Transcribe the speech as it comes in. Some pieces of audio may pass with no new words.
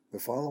The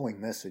following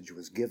message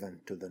was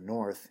given to the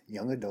North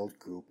Young Adult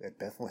Group at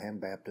Bethlehem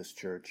Baptist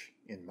Church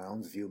in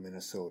Mounds View,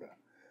 Minnesota.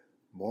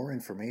 More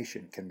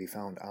information can be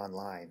found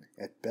online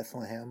at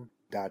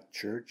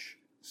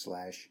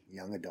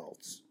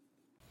bethlehem.church/youngadults.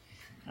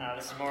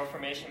 This is Moral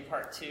Formation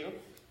Part 2.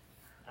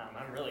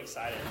 I'm really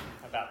excited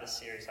about this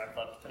series. I've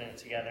loved putting it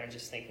together and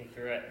just thinking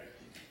through it.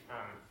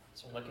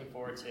 So I'm looking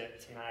forward to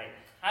tonight.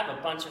 I have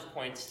a bunch of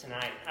points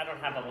tonight. I don't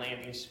have a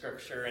landing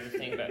scripture or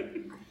anything, but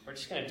we're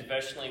just going to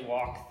devotionally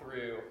walk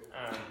through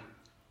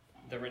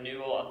the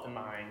renewal of the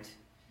mind,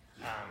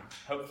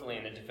 hopefully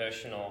in a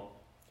devotional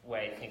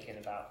way, thinking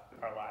about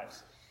our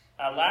lives.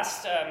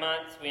 Last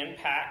month, we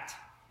unpacked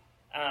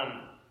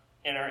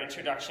in our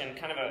introduction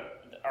kind of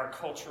our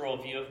cultural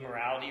view of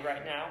morality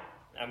right now.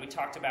 We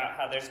talked about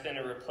how there's been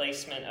a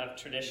replacement of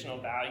traditional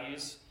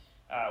values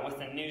with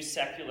a new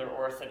secular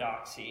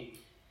orthodoxy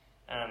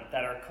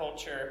that our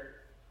culture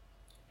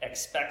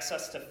expects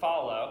us to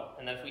follow,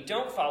 and that if we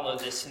don't follow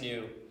this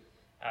new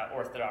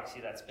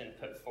orthodoxy that's been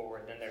put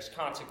forward, then there's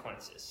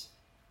consequences.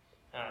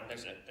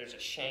 There's a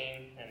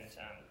shame, and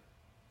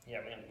we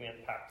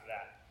unpacked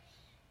that.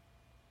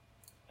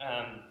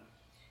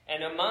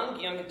 And among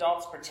young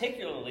adults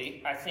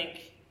particularly, I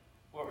think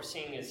what we're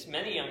seeing is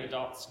many young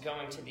adults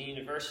going to the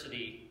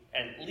university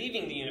and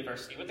leaving the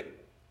university with a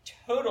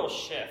total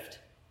shift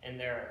in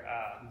their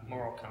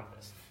moral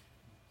compass.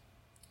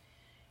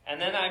 And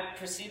then I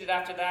proceeded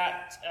after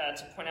that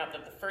to point out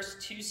that the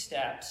first two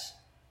steps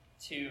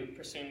to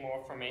pursuing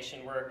moral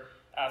formation were,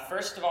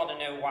 first of all, to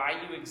know why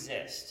you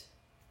exist.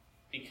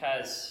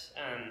 Because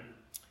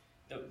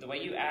the way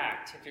you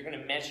act, if you're going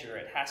to measure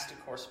it, has to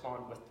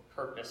correspond with the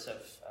purpose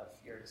of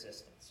your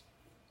existence.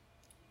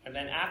 And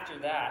then after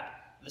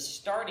that, the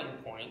starting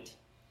point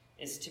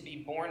is to be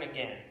born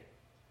again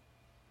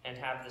and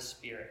have the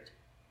Spirit.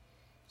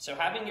 So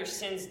having your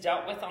sins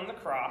dealt with on the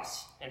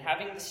cross and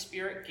having the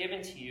Spirit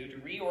given to you to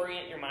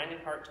reorient your mind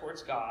and heart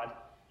towards God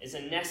is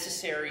a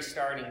necessary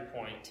starting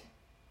point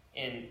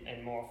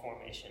in moral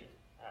formation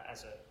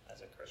as a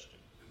Christian.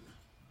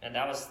 And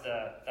that was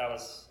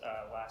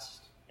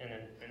last in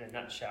a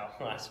nutshell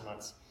last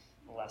month's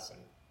lesson.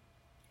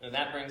 And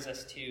that brings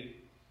us to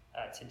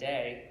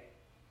today,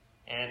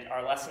 and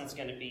our lesson's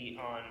going to be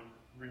on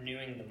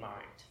renewing the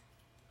mind.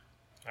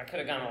 I could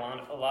have gone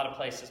a lot of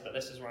places, but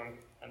this is where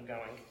I'm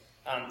going.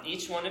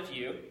 Each one of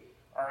you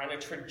are on a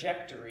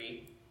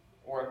trajectory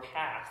or a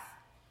path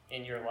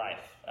in your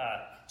life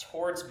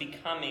towards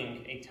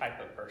becoming a type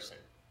of person.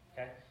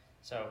 Okay?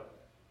 So,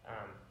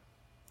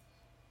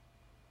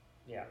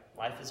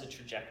 life is a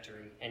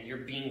trajectory, and you're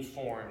being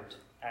formed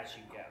as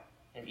you go.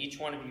 And each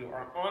one of you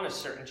are on a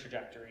certain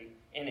trajectory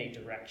in a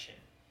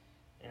direction.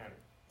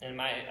 And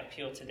my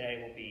appeal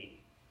today will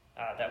be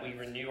that we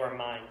renew our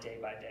mind day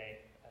by day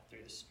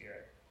through the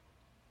Spirit.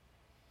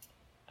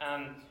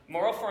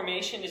 Moral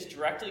formation is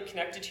directly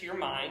connected to your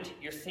mind,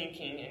 your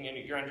thinking, and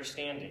your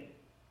understanding.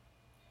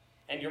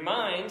 And your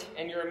mind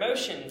and your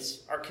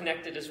emotions are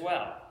connected as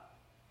well,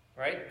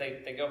 right?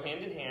 They go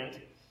hand in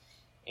hand.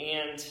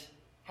 And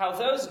how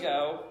those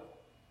go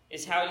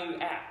is how you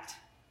act.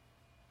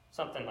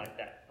 Something like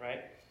that,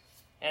 right?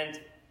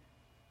 And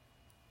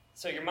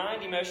so your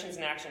mind, emotions,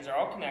 and actions are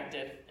all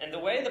connected. And the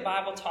way the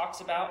Bible talks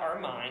about our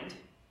mind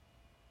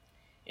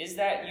is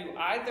that you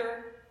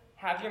either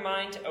have your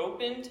mind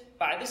opened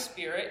by the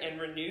Spirit and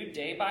renewed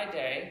day by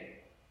day,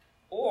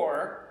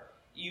 or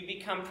you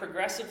become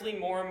progressively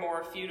more and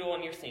more futile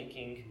in your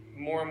thinking,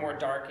 more and more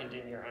darkened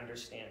in your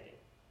understanding.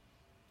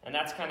 And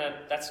that's kind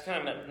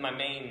of my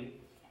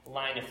main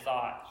line of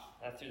thought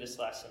through this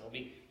lesson. Will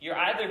be you're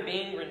either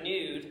being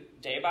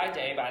renewed day by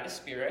the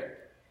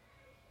Spirit,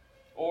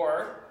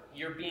 or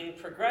you're being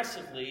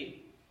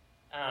progressively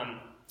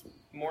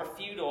more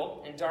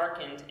futile and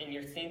darkened in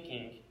your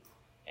thinking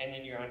and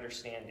in your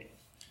understanding.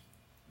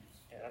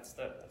 Yeah, that's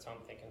what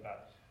I'm thinking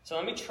about. So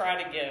let me try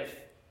to give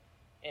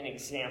an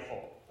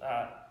example.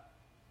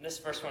 This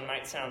first one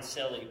might sound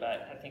silly,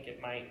 but I think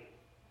it might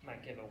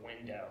give a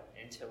window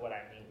into what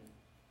I mean.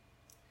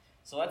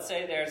 So let's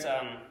say there's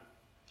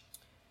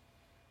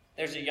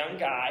a young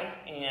guy,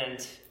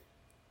 and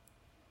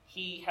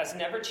he has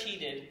never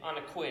cheated on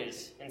a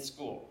quiz in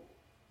school.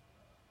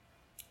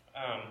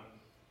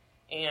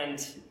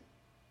 And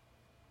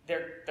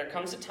there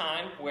comes a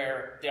time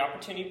where the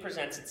opportunity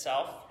presents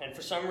itself, and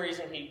for some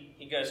reason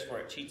he goes for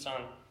it, cheats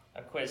on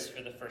a quiz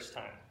for the first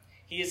time.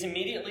 He is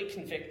immediately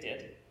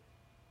convicted.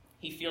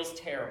 He feels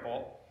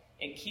terrible.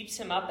 It keeps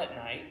him up at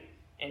night,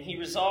 and he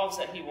resolves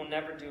that he will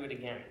never do it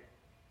again.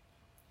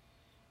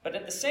 But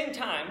at the same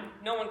time,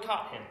 no one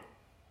caught him.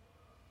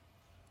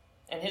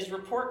 And his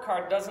report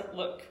card doesn't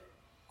look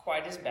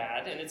quite as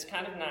bad, and it's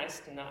kind of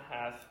nice to not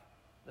have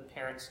the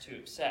parents too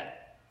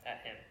upset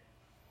at him.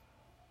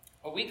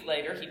 A week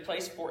later, he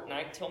plays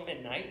Fortnite till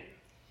midnight,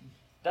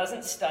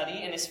 doesn't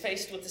study, and is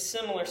faced with a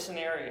similar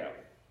scenario.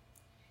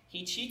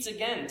 He cheats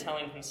again,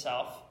 telling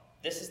himself,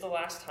 "This is the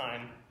last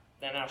time,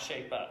 then I'll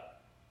shape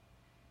up."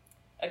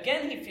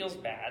 Again, he feels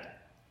bad,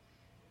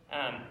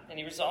 and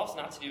he resolves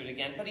not to do it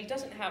again, but he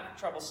doesn't have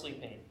trouble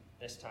sleeping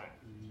this time.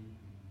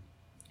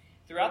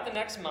 Throughout the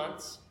next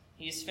months,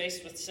 he is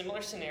faced with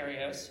similar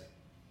scenarios,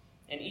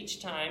 and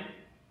each time,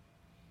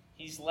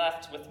 he's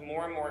left with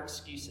more and more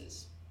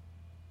excuses.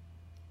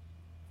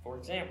 For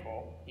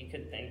example, he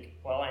could think,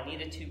 well, I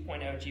need a 2.0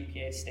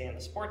 GPA to stay on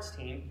the sports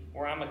team,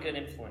 or I'm a good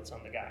influence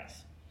on the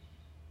guys.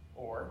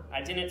 Or,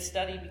 I didn't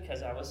study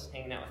because I was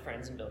hanging out with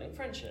friends and building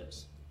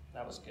friendships.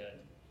 That was good.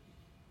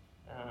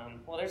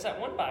 Well, there's that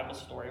one Bible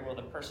story where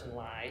the person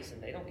lies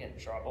and they don't get in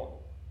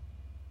trouble.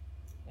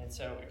 And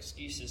so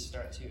excuses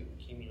start to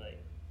accumulate.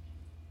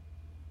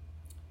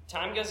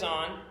 Time goes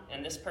on,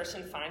 and this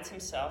person finds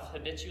himself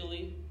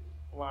habitually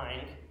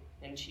lying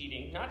and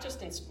cheating, not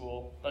just in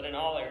school, but in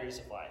all areas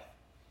of life.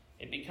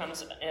 It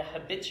becomes a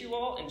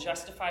habitual and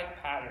justified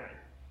pattern.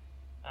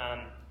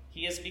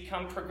 He has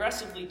become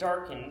progressively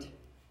darkened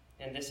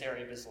in this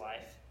area of his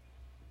life.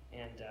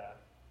 And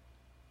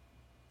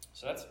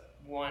so that's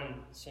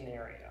one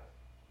scenario.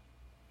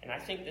 And I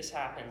think this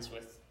happens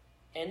with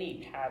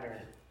any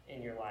pattern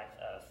in your life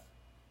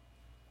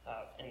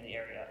in the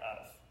area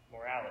of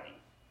morality.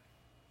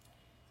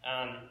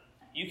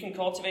 You can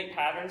cultivate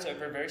patterns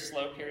over a very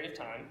slow period of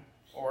time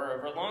or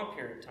over a long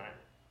period of time.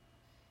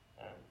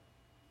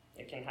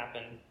 It can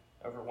happen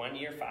over 1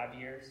 year, 5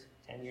 years,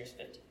 10 years,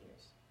 15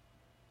 years.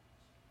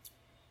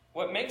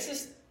 What makes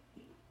this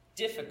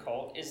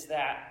difficult is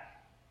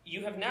that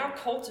you have now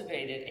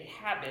cultivated a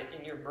habit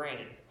in your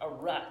brain, a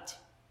rut.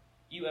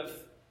 You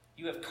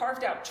have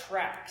carved out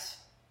tracks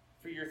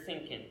for your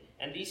thinking,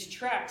 and these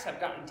tracks have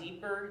gotten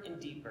deeper and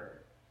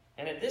deeper.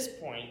 And at this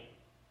point,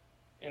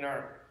 in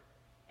our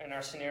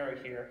scenario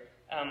here,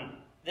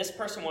 this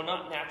person will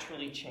not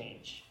naturally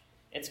change.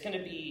 It's going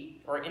to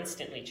be, or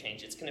instantly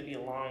change. It's going to be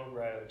a long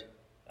road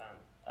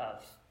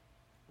of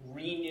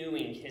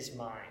renewing his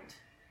mind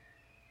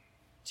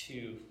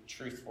to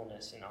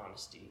truthfulness and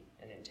honesty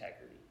and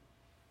integrity.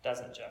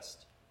 Doesn't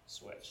just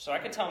switch. So I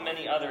could tell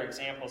many other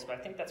examples, but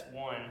I think that's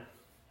one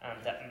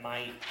that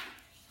might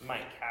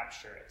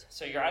capture it.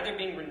 So you're either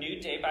being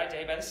renewed day by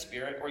the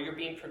Spirit, or you're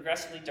being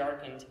progressively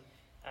darkened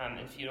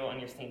and futile in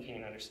your thinking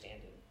and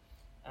understanding.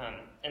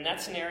 In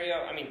that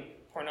scenario,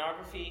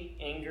 pornography,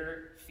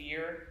 anger,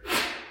 fear,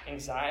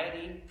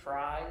 anxiety,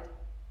 pride,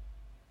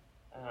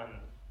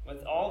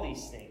 with all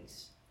these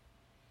things,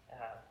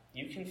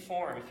 you can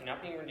form, if you're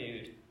not being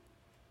renewed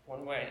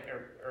one way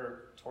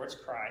or towards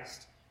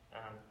Christ,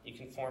 you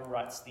can form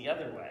ruts the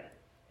other way,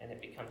 and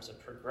it becomes a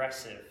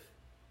progressive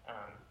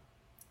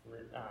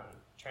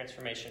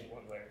transformation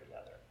one way or the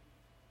other.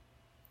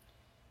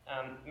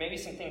 Maybe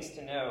some things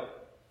to note.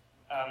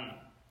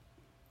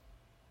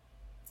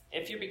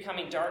 If you're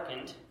becoming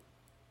darkened,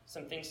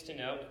 some things to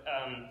note.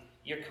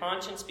 Your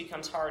conscience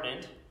becomes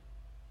hardened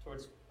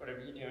towards whatever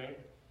you're doing.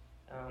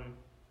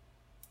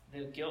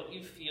 The guilt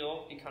you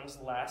feel becomes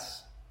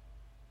less.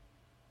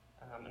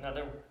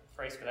 Another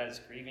phrase for that is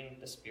grieving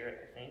the Spirit,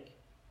 I think.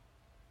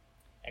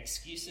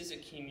 Excuses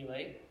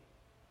accumulate.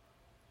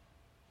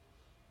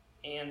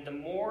 And the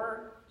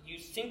more you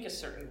think a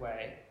certain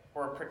way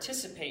or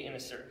participate in a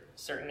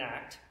certain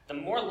act, the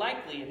more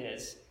likely it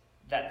is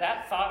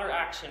that thought or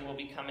action will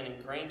become an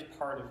ingrained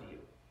part of you,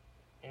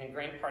 an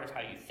ingrained part of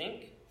how you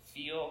think,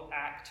 feel,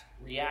 act,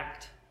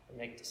 react, or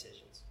make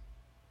decisions.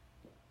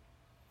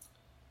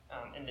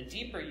 And the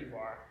deeper you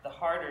are, the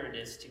harder it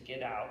is to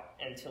get out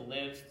and to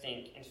live,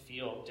 think, and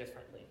feel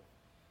differently.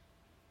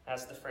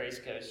 As the phrase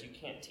goes, you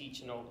can't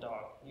teach an old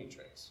dog new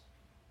tricks.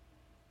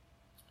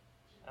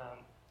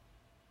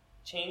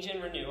 Change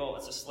and renewal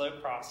is a slow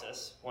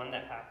process, one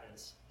that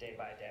happens day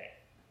by day.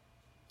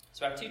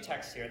 So I have two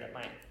texts here that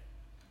might.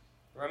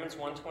 Romans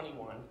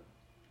 1:21.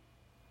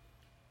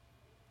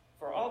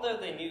 For although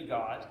they knew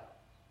God,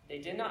 they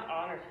did not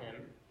honor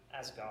him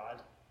as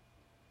God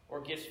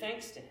or give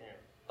thanks to him,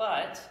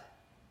 but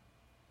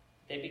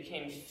they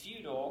became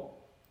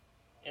futile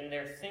in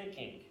their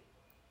thinking,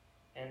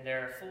 and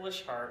their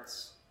foolish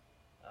hearts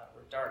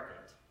were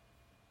darkened.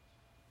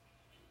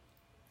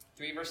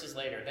 3 verses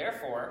later,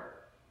 therefore,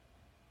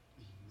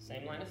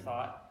 same line of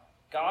thought,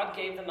 God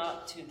gave them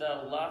up to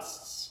the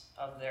lusts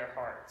of their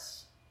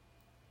hearts,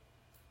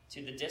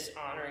 to the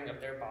dishonoring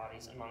of their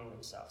bodies among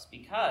themselves,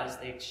 because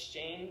they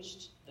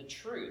exchanged the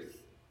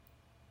truth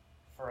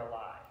for a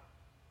lie.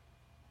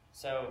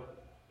 So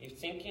your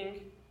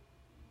thinking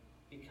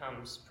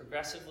becomes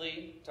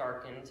progressively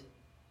darkened,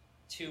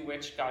 to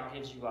which God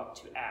gives you up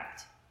to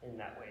act in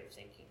that way of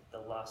thinking, the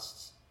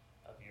lusts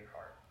of your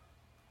heart.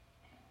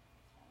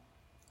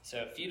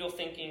 So futile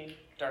thinking,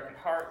 darkened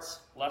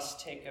hearts,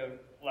 lusts take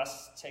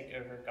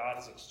over, God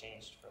is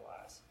exchanged for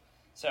lies.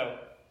 So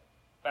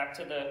back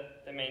to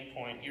the main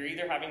point. You're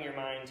either having your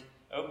mind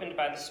opened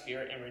by the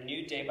Spirit and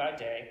renewed day by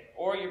day,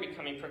 or you're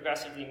becoming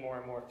progressively more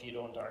and more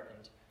futile and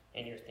darkened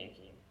in your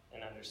thinking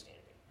and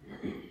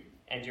understanding.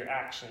 And your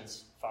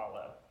actions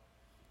follow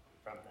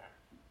from that.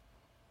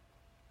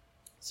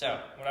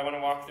 So what I want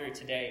to walk through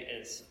today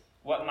is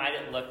what might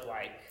it look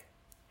like,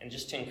 and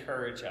just to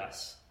encourage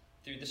us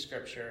through the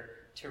Scripture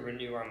to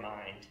renew our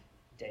mind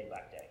day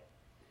by day.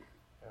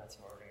 And that's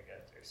what we're going to go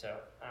through.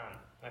 So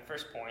my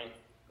first point,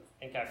 I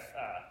think I've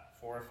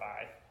 4 or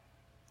 5,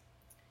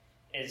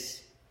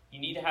 is You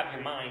need to have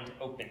your mind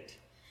opened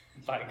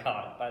by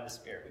God, by the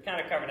Spirit. We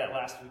kind of covered that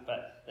last week,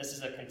 but this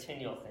is a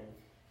continual thing,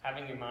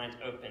 having your mind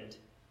opened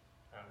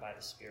by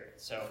the Spirit.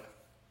 So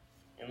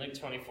in Luke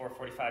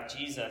 24:45,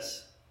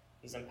 Jesus,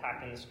 he's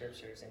unpacking the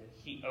Scriptures, and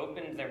he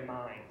opened their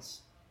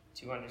minds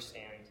to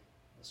understand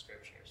the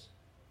Scriptures.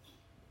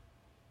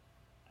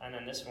 And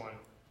then this one,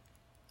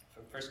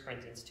 from 1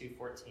 Corinthians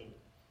 2:14.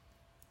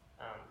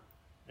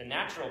 The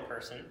natural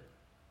person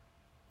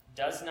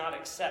does not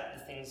accept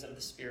the things of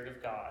the Spirit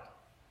of God,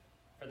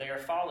 for they are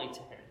folly to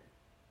him,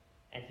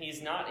 and he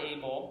is not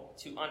able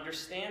to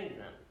understand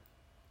them,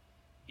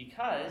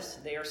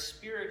 because they are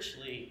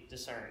spiritually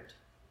discerned.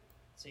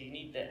 So you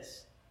need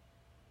this.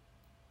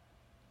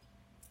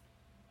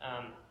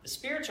 The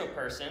spiritual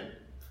person,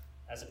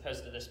 as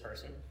opposed to this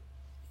person,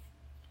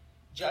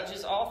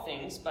 judges all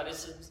things, but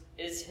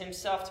is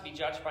himself to be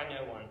judged by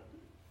no one.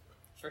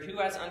 For who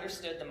has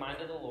understood the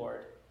mind of the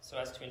Lord so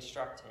as to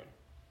instruct him?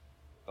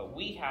 But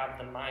we have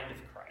the mind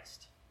of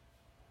Christ.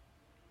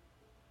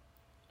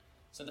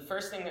 So the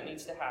first thing that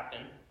needs to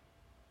happen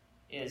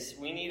is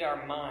we need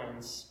our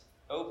minds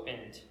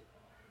opened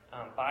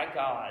by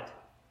God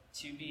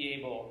to be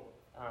able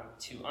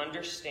to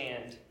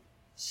understand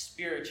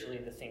spiritually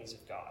the things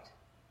of God.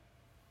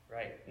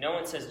 Right? No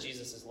one says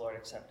Jesus is Lord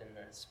except in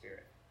the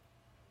Spirit.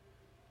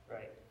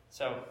 Right?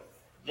 So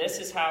this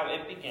is how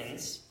it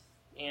begins.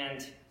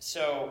 And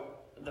so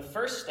the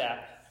first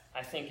step,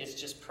 I think, is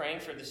just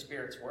praying for the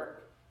Spirit's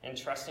work and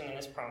trusting in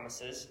his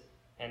promises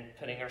and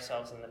putting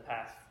ourselves in the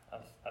path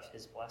of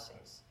his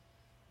blessings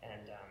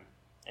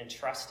and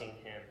trusting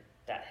him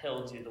that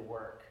he'll do the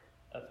work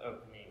of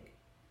opening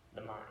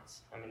the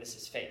minds. I mean, this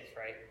is faith,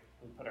 right?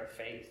 We put our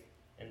faith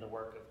in the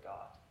work of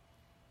God.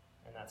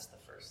 And that's the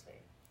first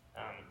thing.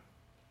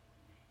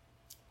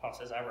 Paul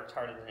says, I worked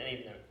harder than any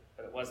of them,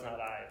 but it was not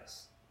I, it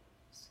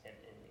was him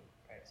in me.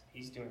 Right? So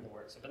he's doing the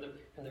work. So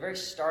from the very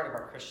start of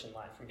our Christian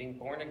life, from being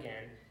born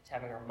again to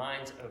having our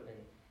minds open,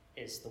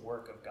 is the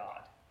work of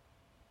God.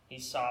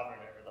 He's sovereign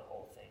over the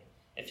whole thing.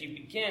 If you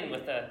begin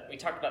with we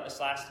talked about this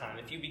last time,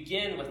 if you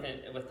begin with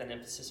an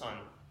emphasis on,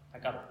 I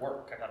got to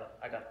work, I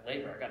got to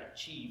labor, I got to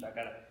achieve, I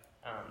got to,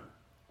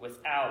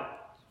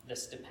 without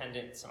this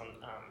dependence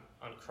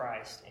on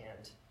Christ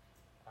and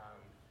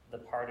the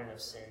pardon of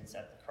sins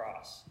at the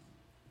cross,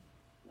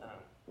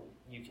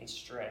 you can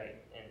stray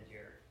and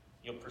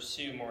you'll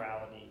pursue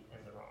morality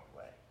in the wrong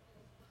way.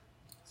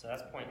 So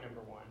that's point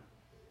number one.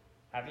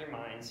 Have your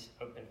minds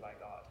opened by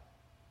God.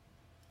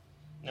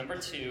 Number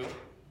two,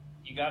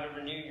 you got to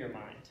renew your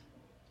mind.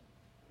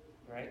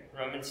 Right?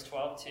 Romans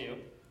 12:2.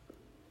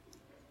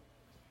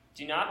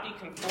 Do not be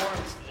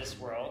conformed to this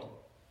world,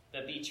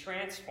 but be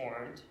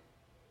transformed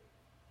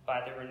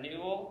by the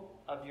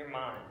renewal of your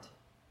mind,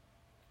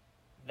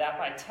 that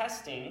by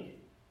testing,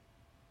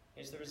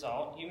 here's the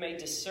result, you may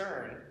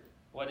discern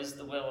what is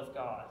the will of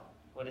God,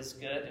 what is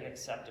good and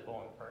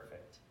acceptable and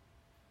perfect.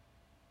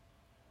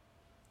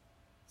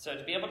 So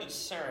to be able to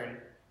discern,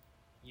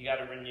 you got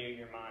to renew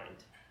your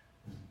mind.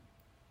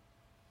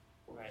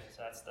 Right,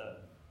 so that's the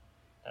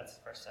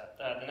first step.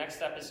 The next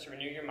step is to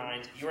renew your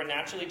mind. You are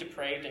naturally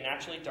depraved and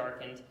naturally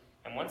darkened,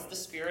 and once the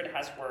Spirit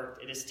has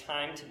worked, it is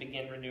time to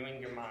begin renewing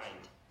your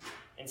mind.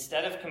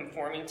 Instead of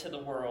conforming to the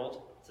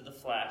world, to the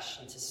flesh,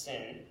 and to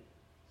sin,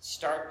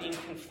 start being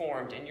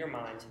conformed in your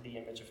mind to the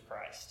image of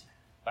Christ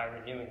by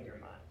renewing your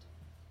mind.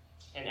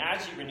 And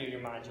as you renew your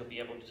mind, you'll be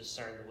able to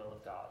discern the will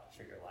of God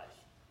for your life.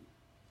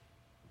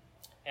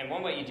 And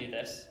one way you do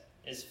this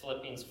is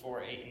Philippians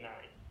 4:8 and 9.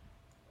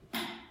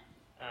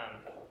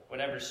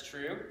 Whatever's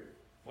true,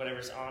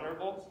 whatever's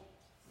honorable,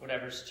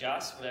 whatever's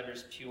just,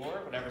 whatever's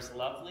pure, whatever's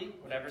lovely,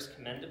 whatever's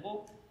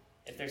commendable,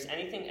 if there's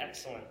anything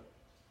excellent,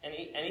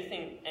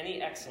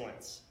 any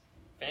excellence,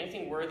 if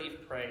anything worthy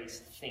of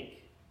praise,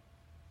 think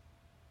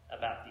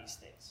about these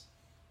things.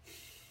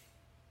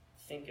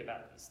 Think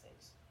about these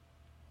things.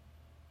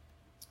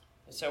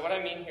 And so what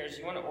I mean here is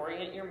you want to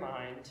orient your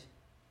mind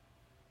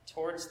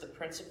towards the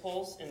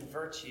principles and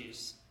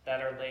virtues that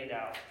are laid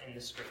out in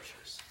the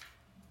Scriptures.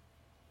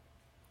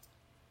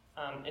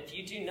 If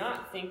you do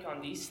not think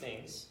on these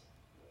things,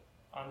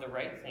 on the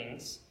right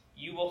things,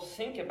 you will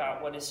think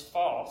about what is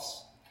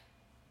false,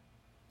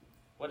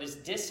 what is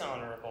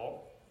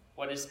dishonorable,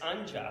 what is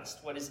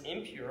unjust, what is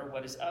impure,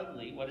 what is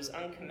ugly, what is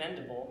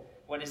uncommendable,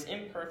 what is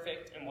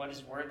imperfect, and what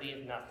is worthy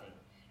of nothing.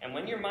 And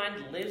when your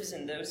mind lives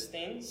in those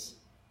things,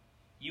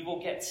 you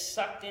will get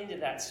sucked into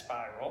that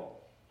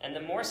spiral, and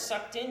the more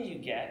sucked in you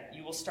get,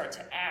 you will start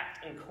to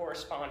act in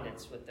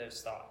correspondence with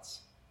those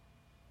thoughts.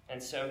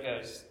 And so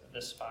goes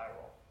the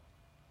spiral.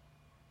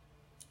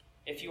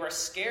 If you are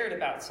scared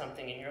about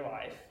something in your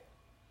life,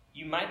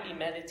 you might be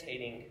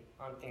meditating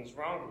on things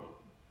wrongly.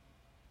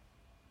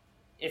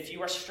 If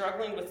you are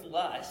struggling with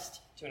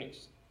lust,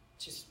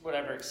 to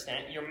whatever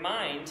extent, your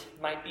mind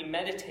might be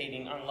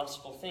meditating on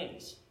lustful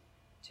things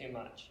too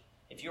much.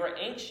 If you are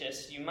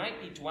anxious, you might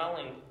be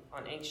dwelling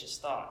on anxious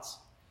thoughts.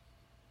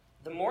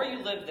 The more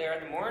you live there,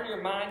 the more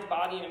your mind,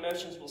 body, and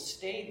emotions will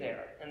stay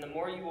there, and the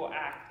more you will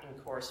act in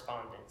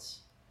correspondence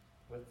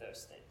with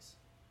those things.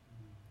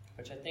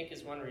 which I think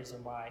is one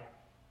reason why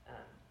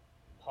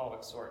Paul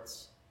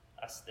exhorts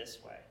us this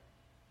way.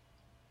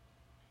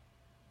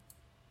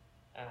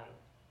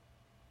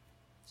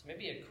 So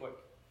maybe I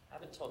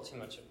haven't told too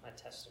much of my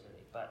testimony,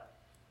 but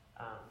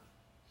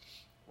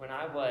when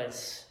I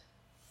was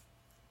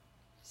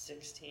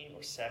 16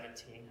 or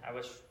 17, I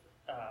was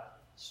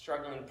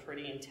struggling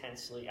pretty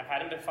intensely. I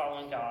hadn't been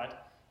following God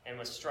and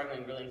was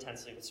struggling really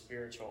intensely with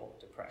spiritual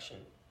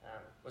depression.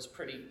 Was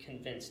pretty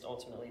convinced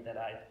ultimately that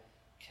I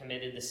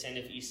committed the sin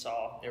of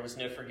Esau. There was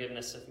no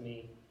forgiveness of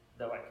me,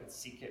 though I could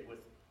seek it with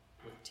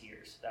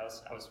tears. I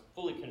was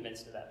fully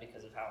convinced of that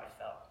because of how I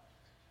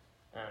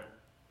felt.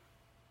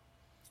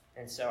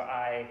 And so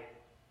I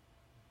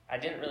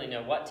didn't really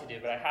know what to do,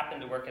 but I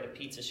happened to work at a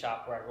pizza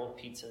shop where I rolled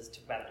pizzas. It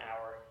took about an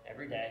hour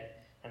every day,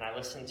 and I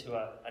listened to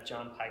a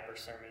John Piper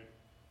sermon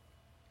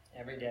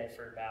every day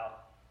for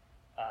about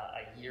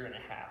a year and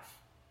a half,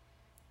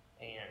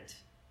 and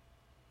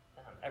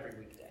every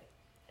weekday.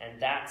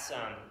 And that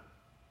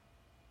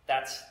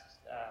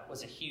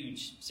was a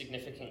huge,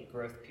 significant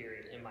growth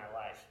period in my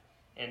life.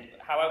 And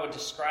how I would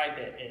describe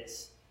it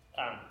is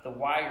the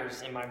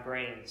wires in my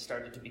brain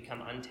started to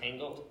become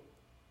untangled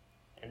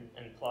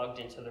and plugged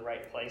into the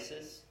right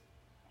places,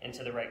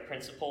 into the right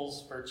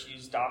principles,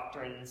 virtues,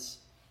 doctrines,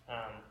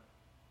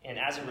 and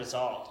as a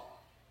result,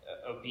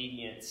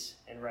 obedience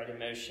and right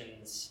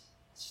emotions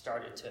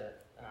started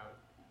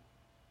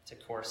to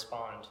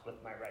correspond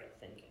with my right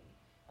thinking.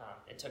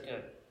 It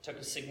took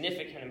a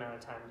significant amount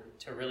of time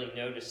to really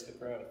notice the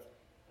growth,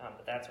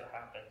 but that's what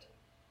happened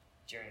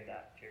during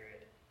that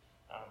period.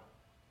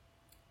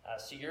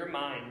 So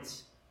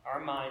our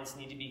minds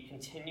need to be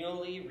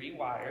continually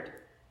rewired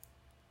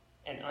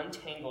and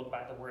untangled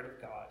by the Word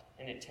of God,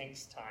 and it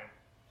takes time.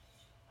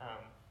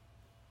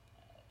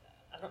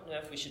 I don't know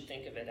if we should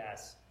think of it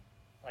as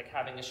like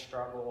having a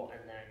struggle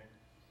and then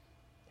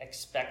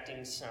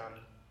expecting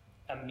some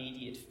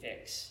immediate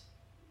fix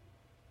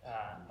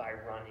by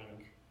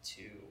running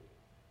to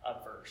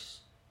a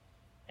verse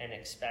and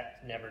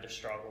expect never to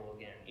struggle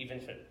again, even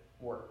if it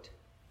worked.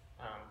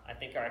 I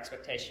think our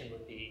expectation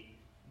would be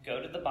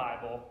go to the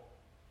Bible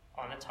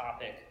on a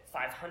topic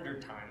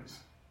 500 times,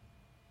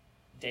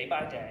 day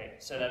by day,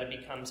 so that it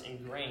becomes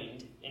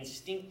ingrained,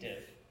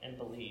 instinctive, and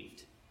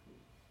believed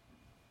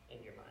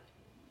in your mind.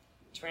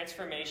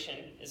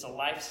 Transformation is a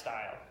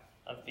lifestyle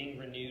of being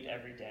renewed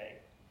every day.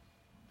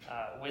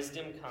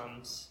 Wisdom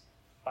comes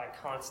by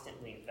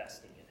constantly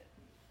investing in it.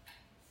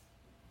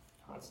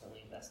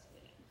 Constantly investing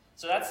in it.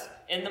 So that's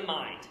in the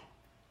mind.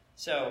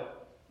 So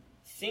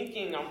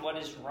thinking on what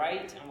is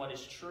right and what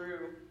is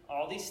true,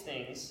 all these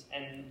things,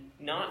 and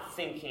not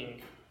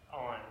thinking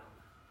on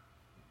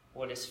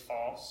what is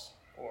false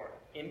or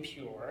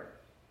impure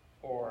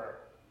or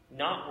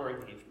not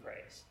worthy of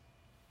praise.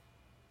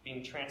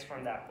 Being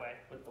transformed that way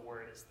with the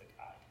Word as the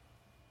guide.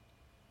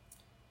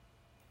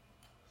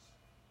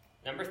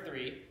 Number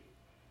 3,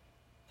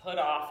 put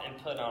off and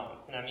put on.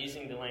 And I'm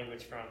using the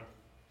language from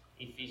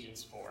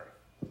Ephesians 4.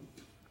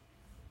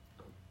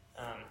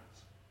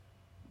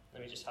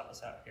 Let me just help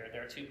us out here.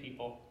 There are two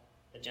people,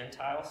 the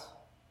Gentiles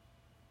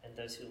and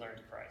those who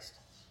learned Christ.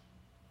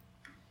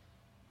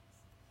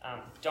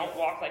 Don't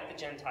walk like the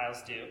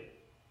Gentiles do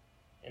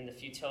in the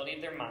futility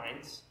of their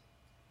minds.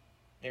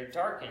 They're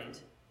darkened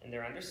in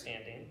their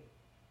understanding,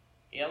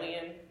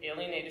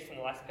 alienated from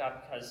the life of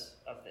God because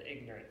of the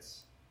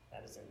ignorance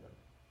that is in them,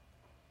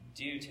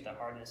 due to the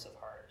hardness of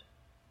heart.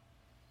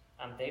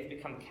 They've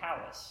become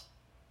callous.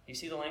 You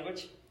see the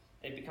language?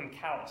 They've become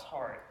callous,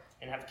 hard,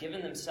 and have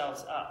given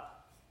themselves up.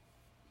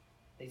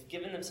 They've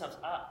given themselves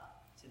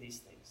up to these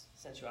things,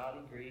 sensuality,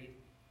 greed,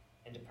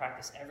 and to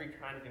practice every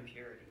kind of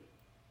impurity.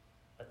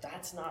 But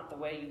that's not the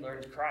way you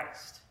learned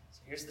Christ.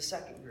 So here's the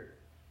second group.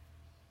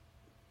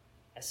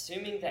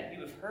 Assuming that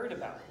you have heard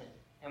about him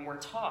and were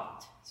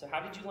taught. So how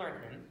did you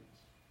learn him?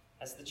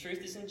 As the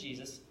truth is in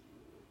Jesus.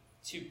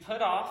 To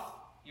put off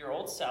your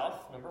old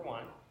self, number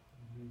 1.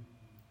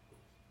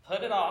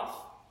 Put it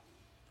off,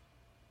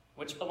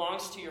 which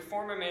belongs to your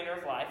former manner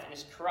of life and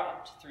is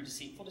corrupt through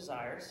deceitful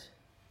desires.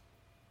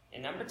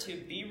 And number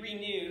 2, be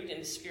renewed in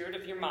the spirit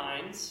of your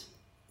minds.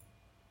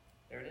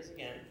 There it is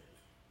again.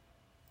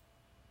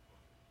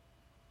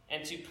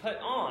 And to put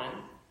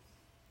on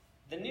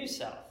the new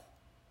self,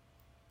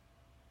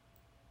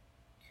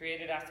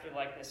 created after the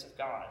likeness of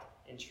God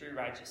in true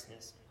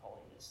righteousness and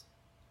holiness.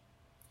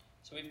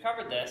 So we've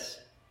covered this,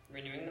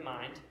 renewing the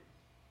mind.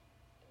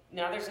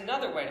 Now there's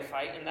another way to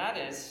fight, and that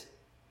is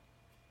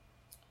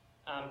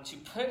to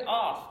put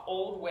off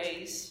old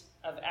ways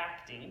of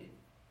acting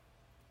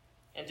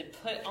and to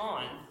put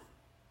on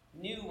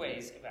new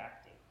ways of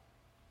acting.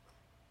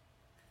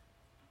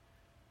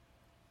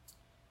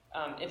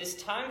 It is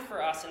time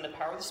for us, in the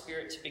power of the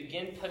Spirit, to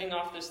begin putting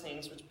off those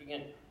things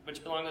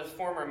which belong to the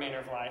former manner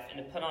of life, and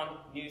to put on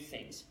new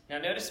things. Now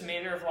notice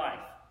manner of life.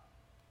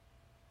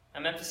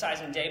 I'm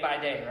emphasizing day by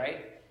day,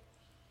 right?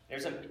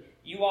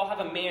 You all have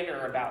a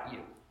manner about you.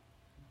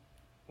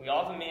 We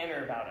all have a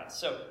manner about us.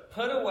 So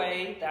put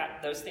away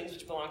those things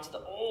which belong to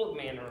the old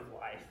manner of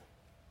life,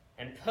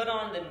 and put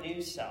on the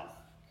new self,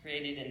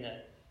 created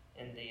in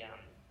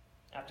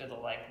after the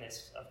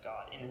likeness of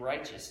God, in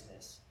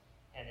righteousness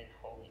and in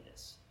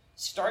holiness.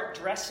 Start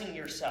dressing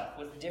yourself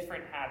with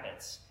different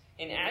habits.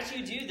 And as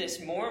you do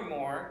this more and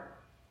more,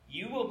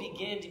 you will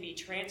begin to be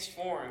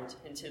transformed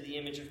into the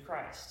image of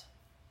Christ.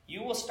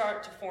 You will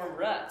start to form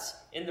ruts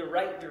in the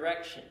right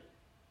direction.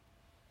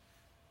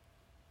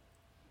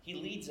 He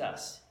leads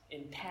us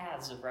in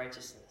paths of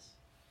righteousness.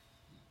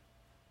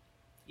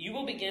 You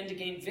will begin to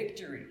gain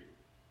victory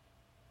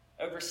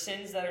over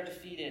sins that are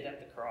defeated at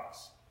the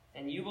cross.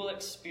 And you will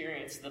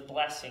experience the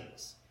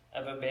blessings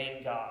of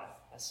obeying God,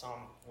 as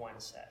Psalm 1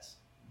 says.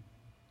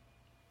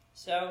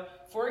 So,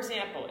 for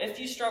example, if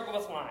you struggle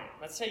with lying,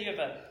 let's say you have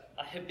a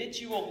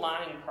habitual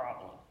lying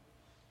problem.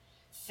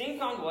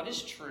 Think on what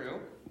is true.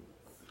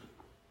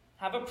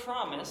 Have a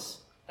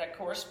promise that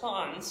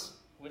corresponds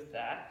with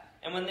that.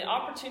 And when the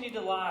opportunity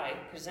to lie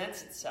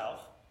presents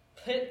itself,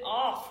 put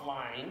off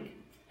lying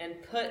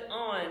and put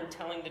on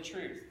telling the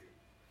truth.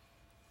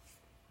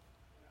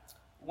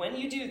 When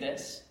you do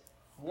this,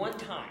 one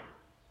time,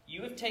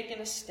 you have taken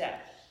a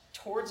step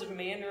towards a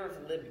manner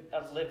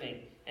of living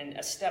and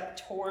a step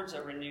towards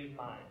a renewed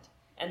mind.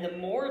 And the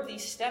more of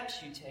these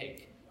steps you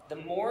take, the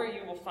more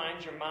you will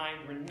find your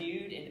mind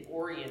renewed and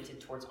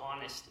oriented towards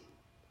honesty.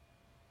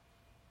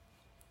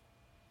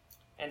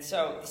 And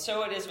so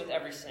it is with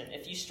every sin.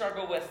 If you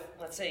struggle with,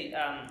 let's say,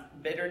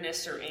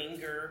 bitterness or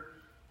anger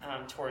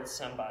towards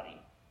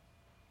somebody,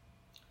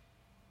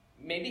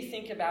 maybe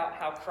think about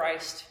how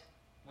Christ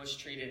was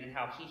treated and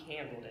how he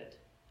handled it.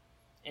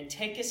 And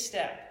take a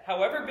step,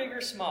 however big or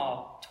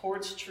small,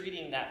 towards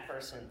treating that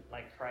person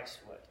like Christ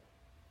would.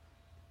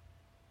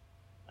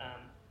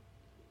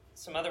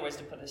 Some other ways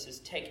to put this is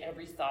take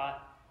every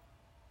thought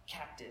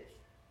captive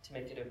to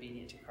make it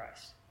obedient to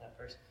Christ. That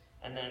verse.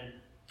 And then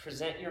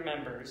present your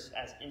members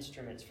as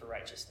instruments for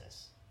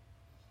righteousness.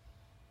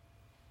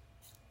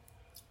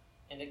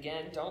 And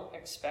again, don't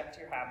expect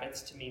your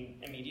habits to be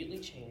immediately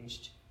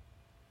changed.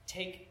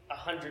 Take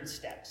 100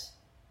 steps,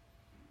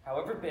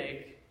 however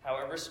big,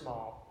 however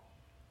small,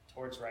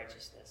 towards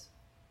righteousness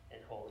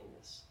and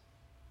holiness.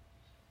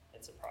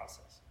 It's a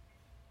process.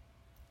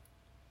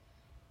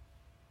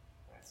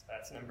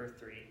 That's number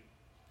 3.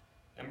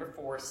 Number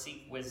 4,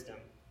 seek wisdom.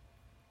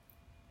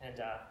 And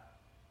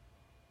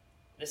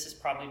this has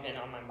probably been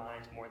on my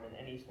mind more than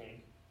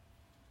anything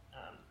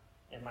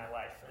in my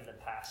life in the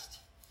past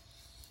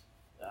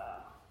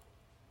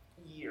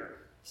year.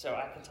 So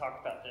I can talk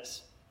about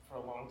this for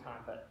a long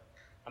time, but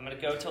I'm going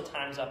to go till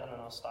time's up and then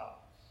I'll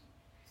stop.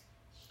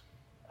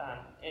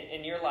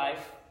 In your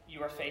life,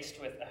 you are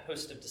faced with a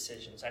host of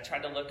decisions. I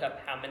tried to look up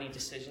how many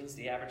decisions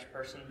the average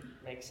person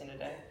makes in a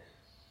day.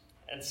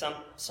 And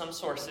some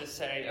sources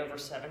say over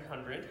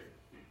 700,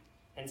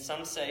 and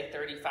some say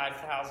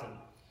 35,000.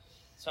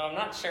 So I'm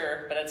not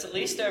sure, but it's at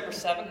least over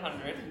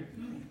 700.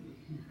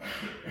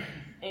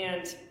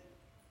 And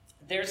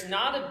there's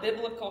not a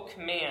biblical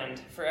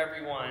command for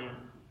every one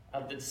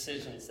of the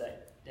decisions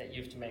that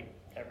you have to make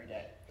every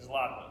day. There's a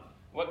lot of them.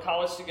 What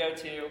college to go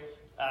to,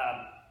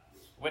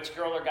 which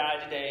girl or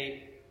guy to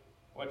date,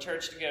 what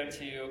church to go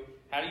to,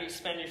 how do you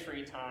spend your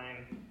free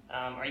time,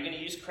 are you going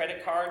to use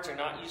credit cards or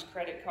not use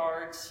credit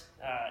cards,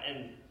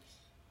 and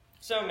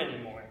so many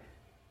more.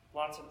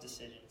 Lots of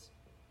decisions.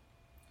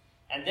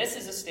 And this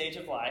is a stage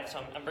of life,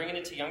 so I'm bringing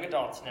it to young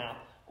adults now,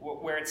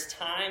 where it's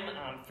time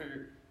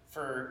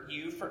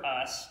for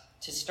us,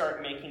 to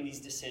start making these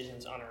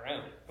decisions on our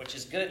own, which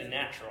is good and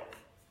natural,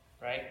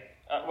 right?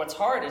 What's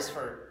hard is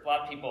for a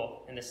lot of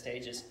people in this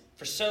stage is,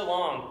 for so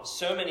long,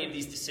 so many of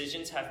these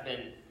decisions have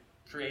been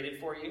created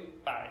for you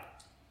by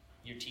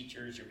your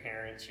teachers, your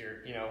parents,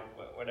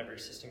 whatever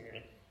system you're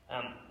in.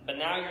 But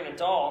now you're an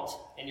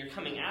adult, and you're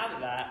coming out of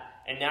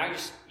that, and now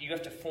you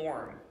have to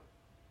form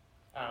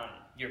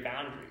your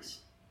boundaries,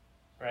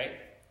 right?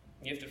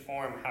 You have to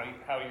form how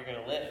you're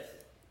going to live,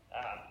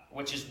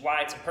 which is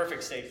why it's a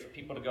perfect stage for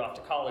people to go off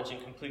to college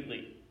and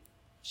completely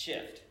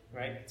shift,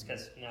 right? It's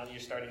because now you're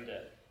starting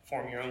to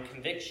form your own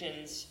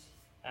convictions.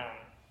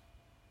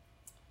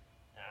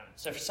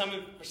 So for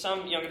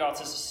some young adults,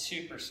 this is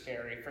super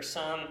scary. For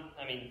some,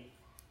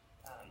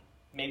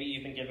 maybe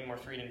you've been given more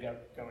freedom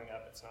going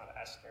up. It's not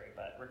as scary.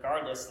 But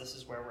regardless, this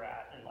is where we're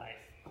at in life.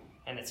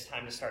 And it's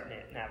time to start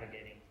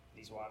navigating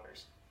these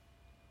waters.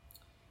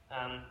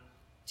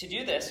 To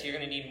do this, you're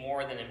going to need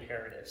more than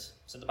imperatives.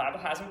 So the Bible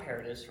has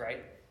imperatives,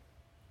 right?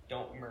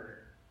 Don't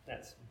murder.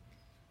 It's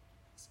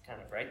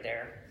kind of right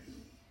there.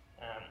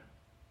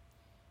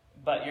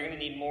 But you're going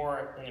to need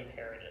more than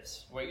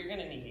imperatives. What you're going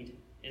to need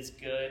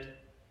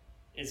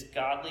is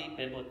godly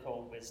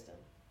biblical wisdom.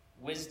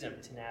 Wisdom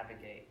to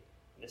navigate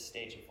this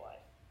stage of life.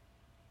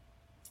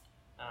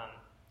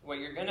 What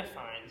you're going to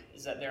find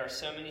is that there are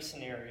so many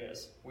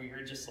scenarios where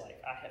you're just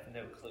like, I have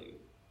no clue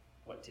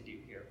what to do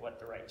here, what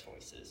the right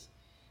choice is.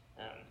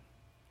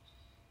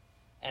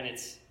 And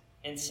it's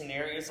in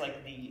scenarios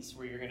like these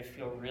where you're going to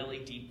feel really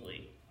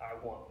deeply, I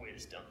want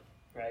wisdom,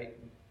 right?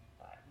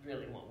 I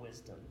really want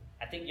wisdom.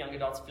 I think young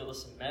adults feel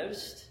this the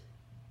most,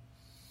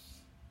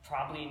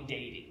 probably in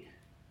dating.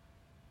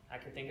 I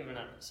can think of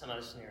some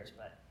other scenarios,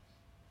 but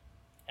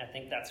I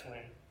think that's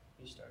when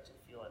you start to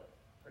feel it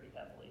pretty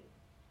heavily.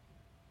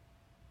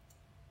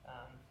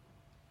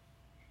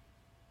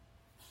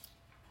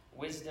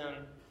 Wisdom,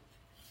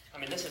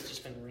 this has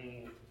just been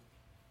ringing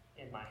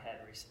in my head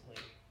recently.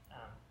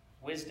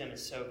 Wisdom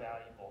is so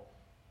valuable.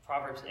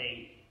 Proverbs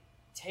 8,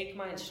 take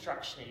my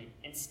instruction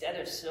instead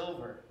of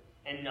silver,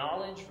 and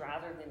knowledge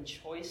rather than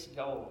choice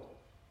gold.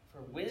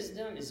 For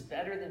wisdom is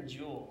better than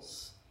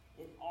jewels,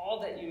 and all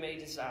that you may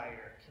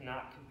desire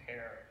cannot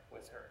compare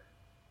with her.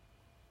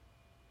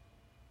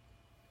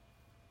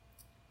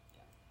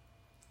 Yeah.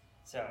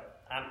 So,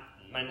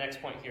 my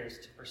next point here is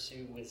to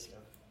pursue wisdom,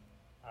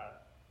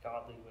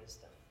 godly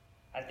wisdom.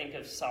 I think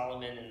of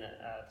Solomon in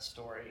the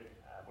story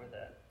where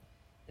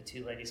the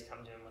two ladies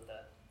come to him with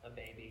a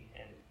baby,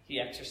 and he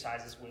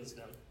exercises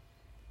wisdom.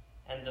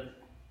 And the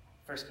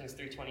 1 Kings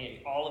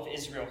 3:28, all of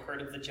Israel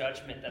heard of the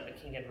judgment that the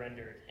king had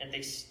rendered, and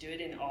they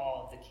stood in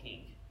awe of the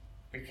king,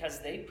 because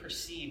they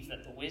perceived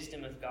that the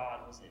wisdom of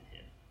God was in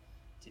him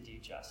to do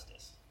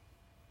justice.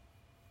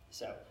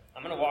 So,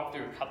 I'm going to walk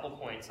through a couple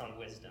points on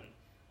wisdom,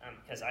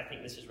 because I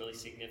think this is really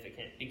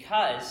significant.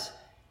 Because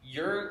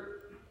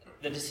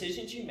the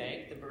decisions you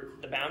make,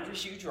 the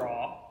boundaries you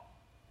draw,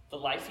 the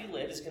life you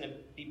live is going to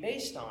be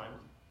based on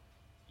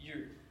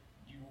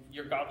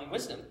your godly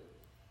wisdom.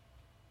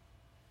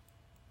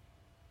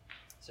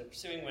 So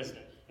pursuing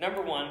wisdom.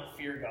 Number 1,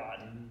 fear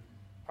God.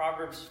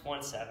 Proverbs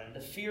 1:7,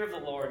 the fear of the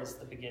Lord is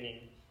the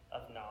beginning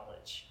of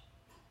knowledge.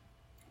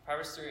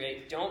 Proverbs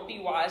 3:8, don't be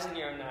wise in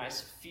your own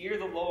eyes. Fear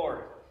the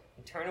Lord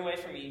and turn away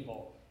from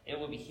evil. It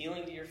will be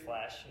healing to your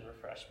flesh and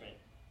refreshment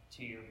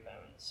to your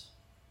bones.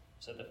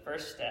 So the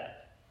first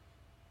step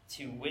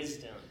to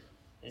wisdom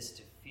is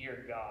to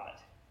fear God.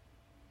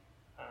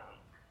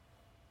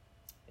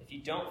 If you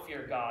don't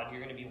fear God,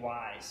 you're going to be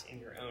wise in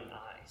your own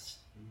eyes.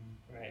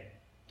 Right?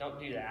 Don't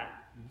do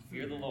that.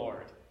 Fear the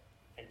Lord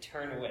and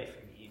turn away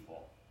from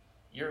evil.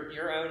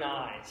 Your own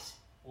eyes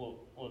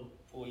will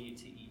pull you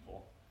to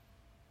evil.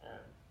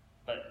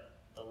 But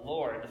the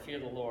fear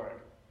of the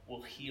Lord,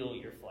 will heal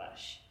your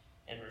flesh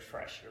and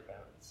refresh your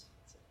bones.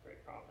 It's a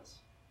great promise.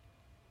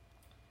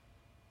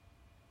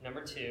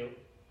 Number 2,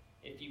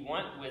 if you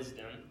want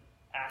wisdom,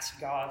 ask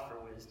God for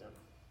wisdom.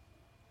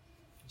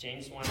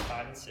 James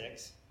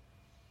 1:5-6.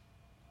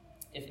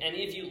 If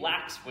any of you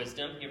lacks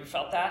wisdom, you ever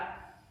felt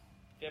that?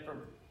 You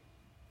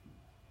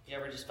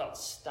ever just felt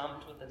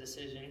stumped with a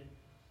decision?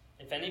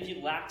 If any of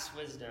you lacks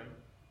wisdom,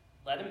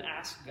 let him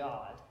ask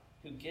God,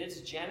 who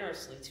gives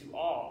generously to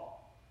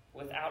all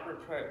without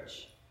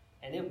reproach,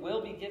 and it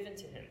will be given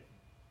to him.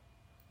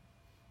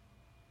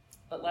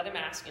 But let him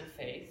ask in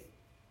faith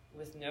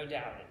with no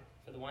doubting,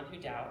 for the one who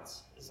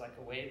doubts is like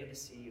a wave of the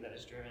sea that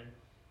is driven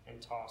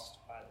and tossed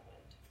by the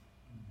wind.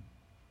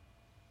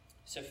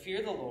 So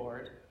fear the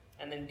Lord,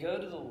 and then go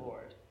to the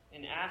Lord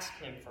and ask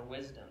him for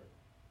wisdom.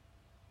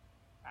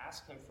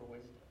 Ask him for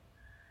wisdom.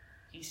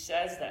 He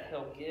says that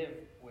he'll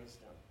give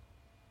wisdom.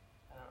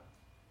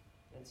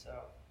 And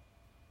so,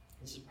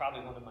 this is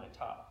probably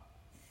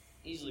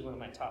easily one of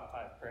my top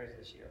 5 prayers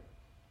this year.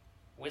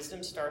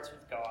 Wisdom starts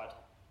with God.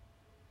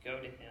 Go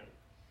to him.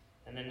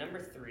 And then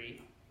number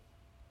 3,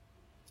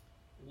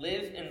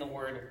 live in the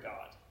Word of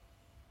God.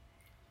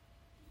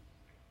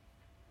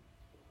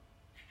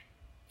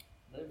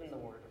 Live in the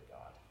Word of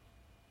God.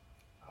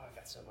 Oh, I've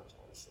got so much I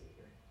want to say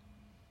here.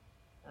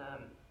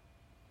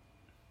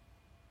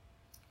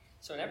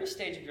 So in every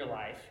stage of your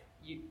life,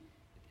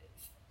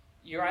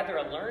 you're either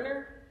a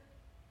learner,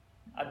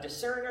 a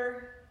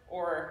discerner,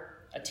 or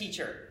a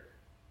teacher.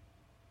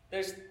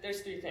 There's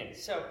 3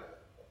 things. So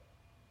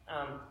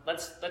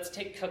let's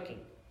take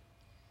cooking.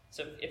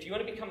 So if you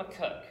want to become a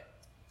cook,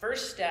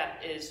 first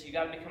step is you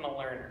got to become a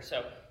learner.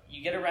 So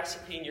you get a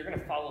recipe and you're going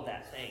to follow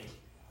that thing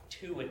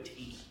to a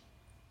T.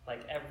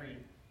 Like every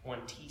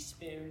 1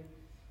 teaspoon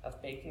of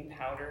baking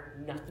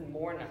powder, nothing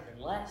more, nothing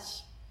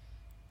less.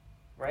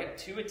 Right?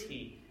 To a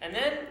T. And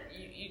then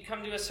you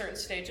come to a certain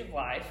stage of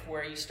life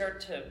where you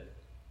start to,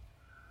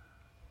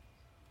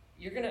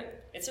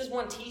 it says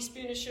 1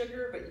 teaspoon of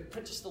sugar, but you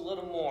put just a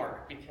little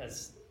more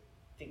because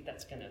you think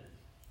that's going to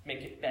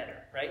make it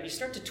better, right? You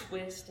start to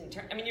twist and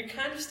turn. You're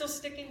kind of still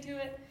sticking to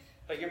it,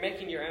 but you're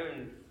making your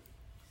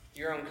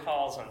own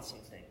calls on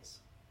some things.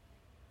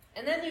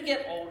 And then you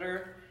get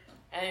older,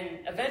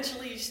 and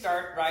eventually you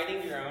start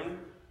writing your own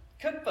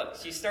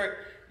cookbooks. You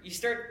start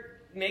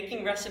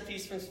making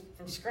recipes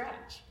from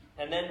scratch,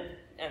 and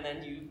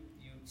then you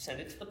send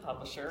it to the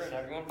publisher, and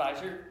everyone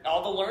buys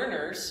all the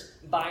learners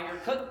buy your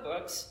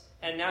cookbooks,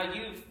 and now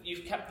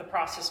you've kept the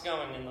process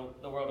going in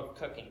the world of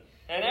cooking.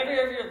 And every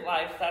area of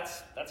life,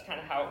 that's kind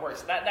of how it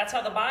works. That's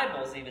how the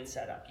Bible is even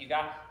set up. You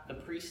got the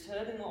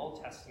priesthood in the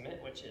Old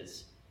Testament, which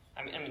is,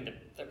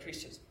 the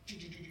priesthoods.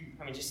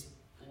 Just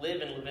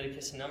live in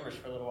Leviticus and Numbers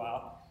for a little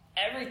while.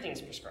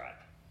 Everything's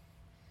prescribed.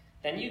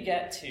 Then you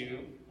get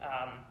to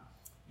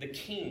the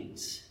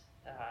kings.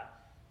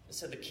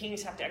 So the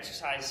kings have to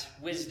exercise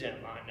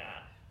wisdom on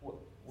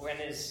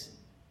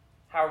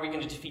how are we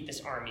going to defeat this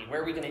army?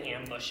 Where are we going to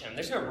ambush them?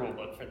 There's no rule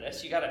book for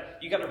this. You got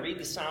to read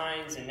the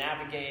signs and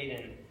navigate,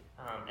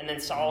 and then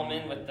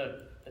Solomon with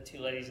the the two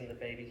ladies and the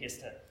baby. He has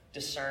to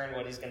discern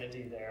what he's going to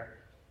do there.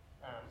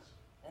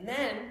 And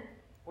then,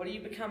 what do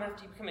you become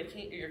after you become a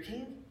king? You're a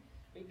king?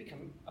 You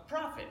become a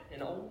prophet,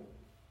 an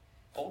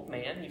old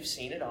man. You've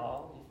seen it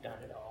all. You've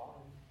done it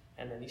all.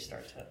 And then you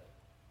start to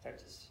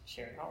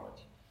share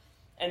knowledge.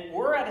 And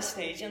we're at a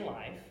stage in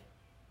life,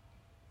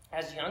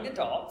 as young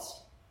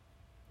adults,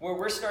 where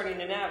we're starting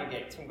to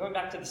navigate. So I'm going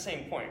back to the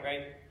same point,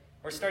 right?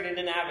 We're starting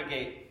to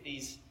navigate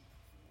these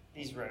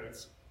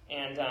roads.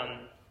 And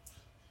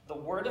the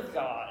Word of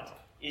God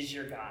is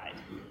your guide.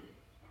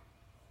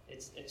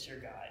 It's your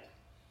guide.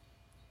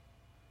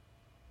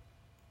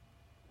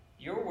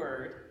 Your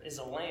Word is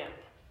a lamp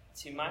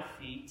to my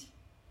feet,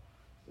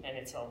 and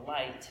it's a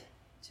light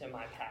to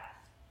my path.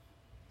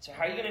 So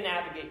how are you going to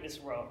navigate this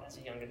world as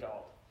a young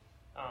adult?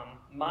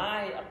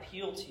 My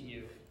appeal to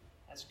you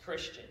as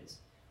Christians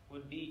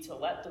would be to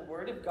let the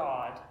Word of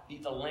God be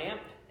the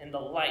lamp and the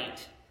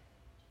light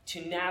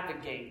to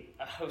navigate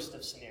a host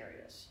of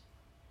scenarios.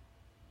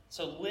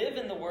 So live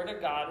in the Word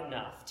of God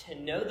enough to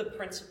know the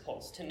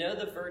principles, to know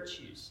the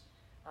virtues,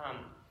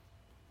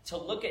 to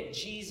look at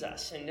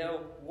Jesus and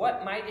know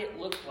what might it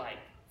look like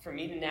for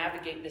me to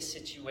navigate this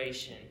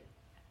situation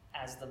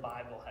as the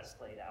Bible has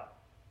laid out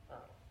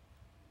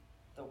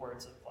the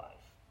words of life.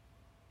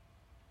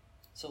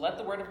 So let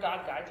the Word of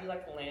God guide you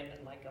like a lamp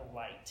and like a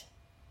light.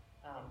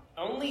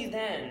 Only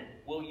then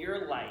will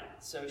your light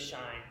so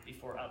shine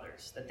before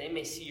others that they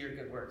may see your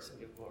good works and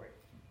give glory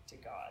to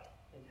God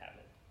in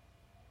heaven.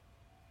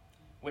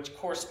 Which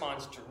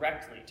corresponds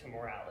directly to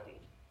morality,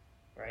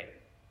 right?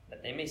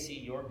 That they may see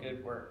your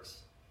good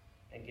works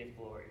and give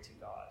glory to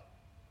God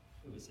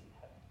who is in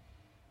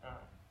heaven.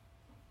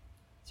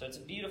 So it's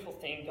a beautiful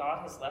thing.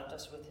 God has left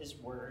us with his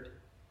word.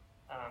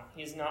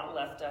 He has not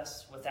left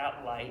us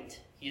without light.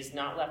 He has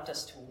not left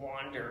us to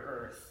wander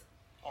earth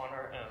on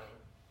our own.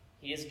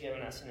 He has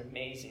given us an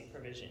amazing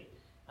provision.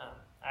 I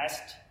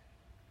asked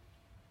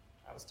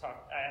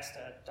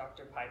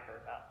Dr.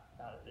 Piper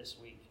about it this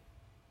week,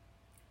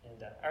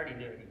 and I already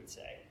knew what he would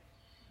say,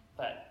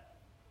 but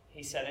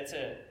he said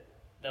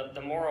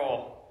the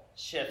moral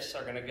shifts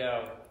are going to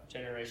go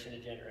generation to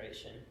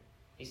generation.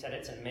 He said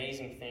it's an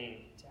amazing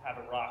thing to have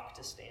a rock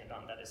to stand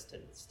on that has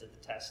stood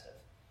the test of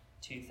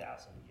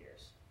 2,000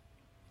 years.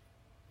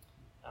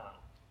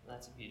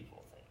 That's a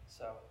beautiful thing.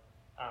 So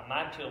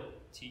my appeal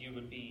to you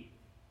would be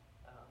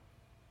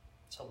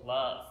to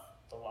love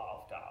the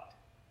law of God,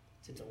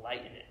 to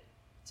delight in it,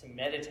 to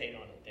meditate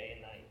on it day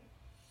and night.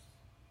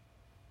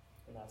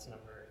 And that's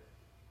number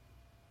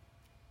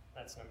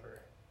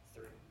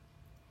 3.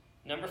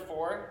 Number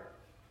 4,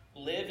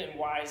 live in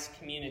wise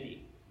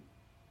community.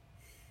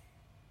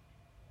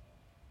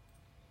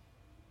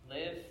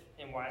 Live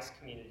in wise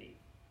community.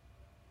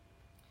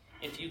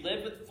 If you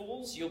live with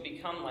fools, you'll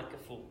become like a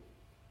fool.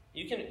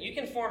 You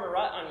can form a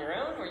rut on your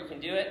own, or you can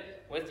do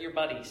it with your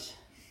buddies.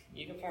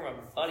 You can form a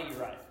buddy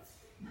rut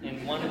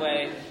in one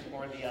way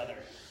or the other.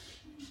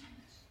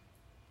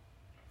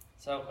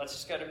 So let's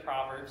just go to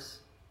Proverbs.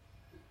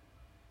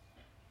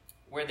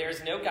 Where there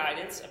is no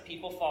guidance, a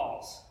people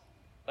falls,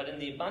 but in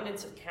the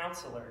abundance of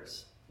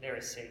counselors, there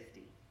is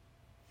safety.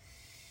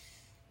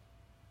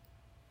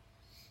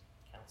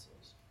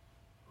 Counselors.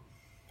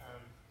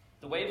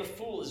 The way of a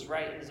fool is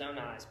right in his own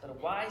eyes, but a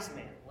wise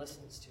man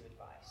listens to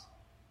advice.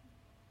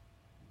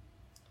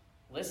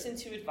 Listen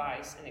to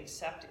advice and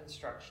accept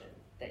instruction,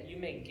 that you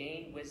may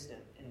gain wisdom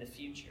in the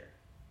future.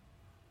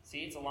 See,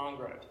 it's a long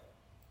road.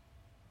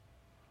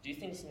 Do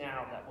things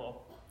now that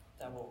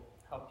will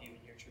help you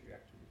in your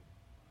trajectory.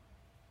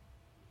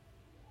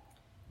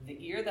 The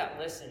ear that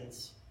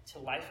listens to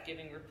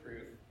life-giving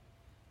reproof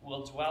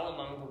will dwell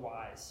among the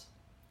wise.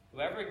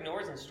 Whoever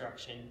ignores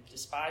instruction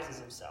despises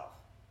himself,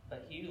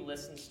 but he who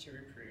listens to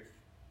reproof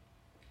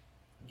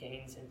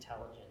gains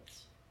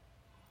intelligence.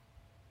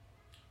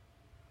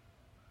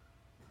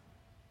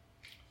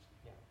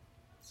 Yeah.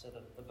 So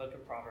the book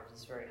of Proverbs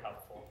is very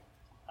helpful.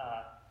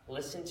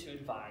 Listen to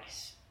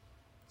advice.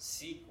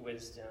 Seek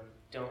wisdom.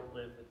 Don't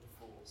live with the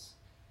fools.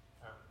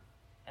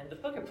 And the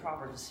book of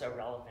Proverbs is so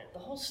relevant. The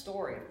whole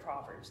story of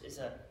Proverbs is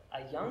a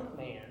young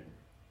man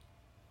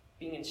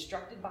being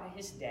instructed by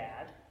his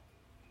dad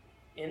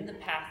in the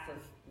path of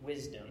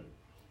wisdom,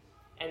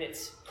 and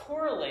it's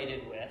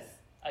correlated with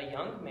a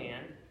young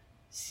man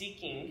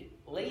seeking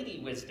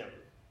lady wisdom,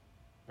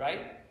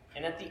 right?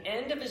 And at the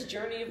end of his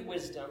journey of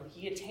wisdom,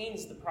 he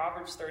attains the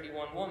Proverbs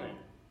 31 woman.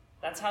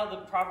 That's how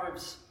the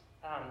Proverbs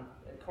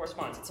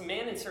corresponds. It's a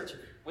man in search of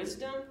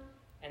wisdom,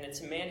 and it's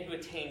a man who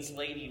attains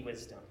lady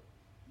wisdom.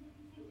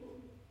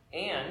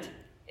 And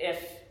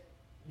if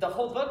the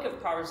whole book of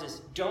Proverbs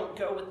is don't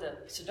go with the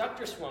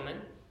seductress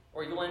woman,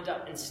 or you'll end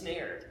up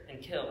ensnared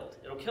and killed.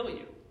 It'll kill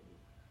you.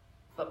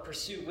 But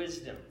pursue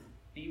wisdom.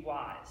 Be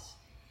wise.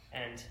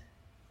 And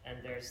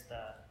there's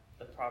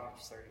the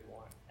Proverbs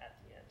 31 at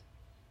the end.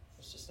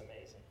 It's just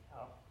amazing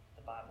how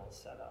the Bible is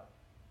set up.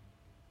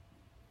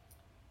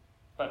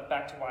 But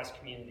back to wise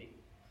community.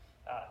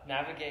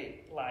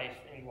 Navigate life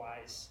in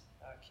wise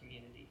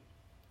community.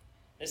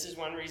 This is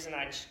one reason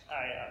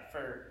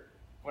for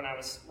when I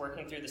was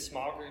working through the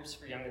small groups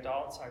for young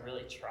adults, I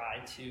really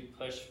tried to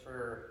push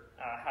for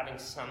having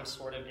some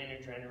sort of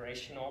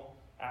intergenerational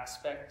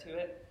aspect to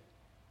it,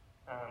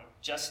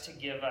 just to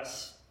give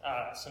us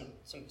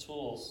some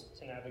tools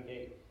to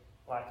navigate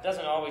life. It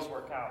doesn't always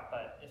work out,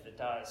 but if it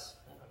does,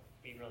 it'd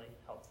be really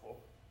helpful.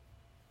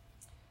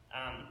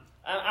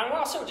 I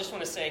also just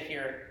want to say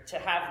here to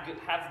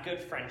have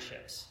good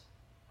friendships.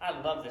 I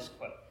love this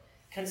quote.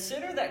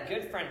 Consider that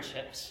good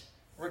friendships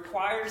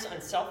requires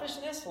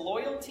unselfishness,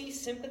 loyalty,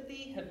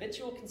 sympathy,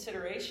 habitual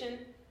consideration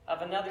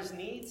of another's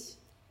needs.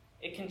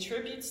 It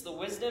contributes the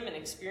wisdom and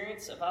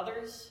experience of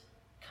others,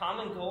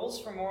 common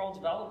goals for moral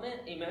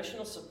development,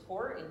 emotional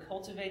support in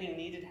cultivating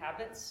needed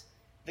habits,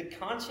 the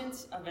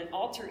conscience of an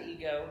alter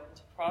ego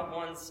to prod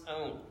one's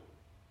own.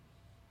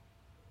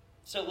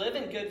 So live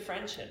in good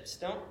friendships.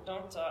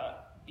 Don't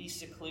be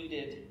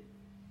secluded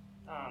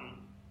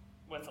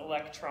with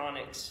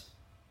electronics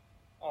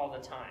all the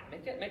time.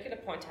 Make it a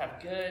point to have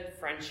good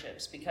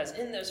friendships, because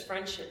in those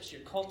friendships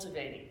you're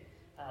cultivating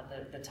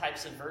the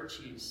types of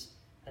virtues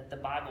that the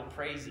Bible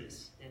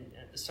praises in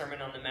the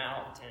Sermon on the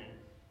Mount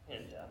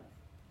and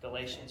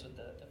Galatians with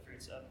the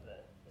fruits of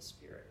the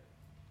Spirit.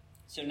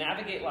 So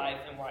navigate life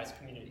in wise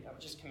community. I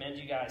would just commend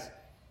you guys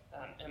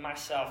and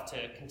myself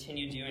to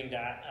continue doing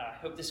that. I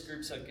hope this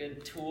group's a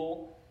good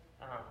tool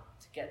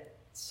to get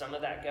some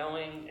of that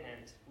going,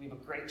 and we have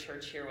a great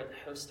church here with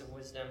a host of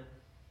wisdom.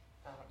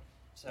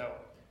 So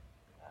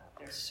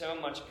there's so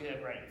much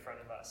good right in front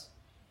of us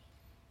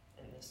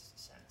in this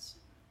sense.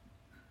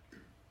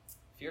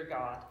 Fear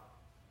God,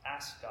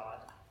 ask God,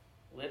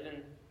 live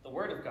in the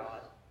Word of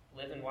God,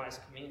 live in wise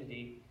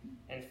community,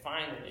 and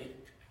finally,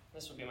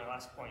 this will be my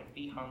last point,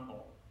 be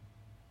humble.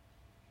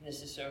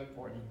 This is so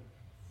important.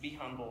 Be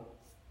humble.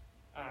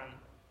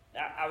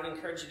 I would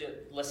encourage you to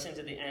listen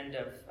to the end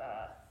of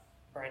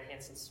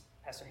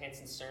Pastor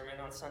Hanson's sermon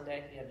on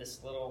Sunday. He had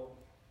this little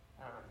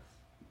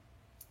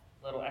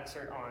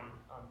excerpt on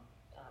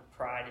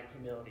pride and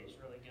humility. It's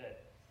really good.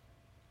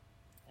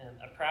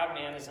 A proud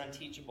man is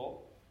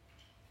unteachable.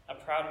 A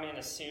proud man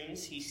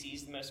assumes he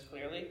sees the most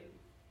clearly.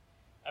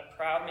 A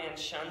proud man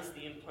shuns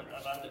the input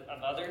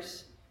of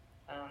others.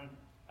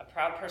 A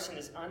proud person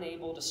is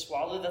unable to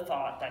swallow the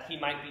thought that he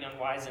might be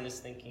unwise in his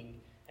thinking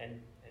and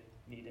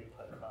need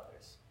input of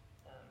others.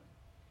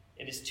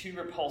 It is too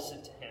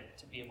repulsive to him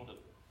to be able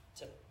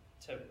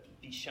to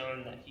be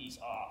shown that he's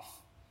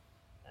off.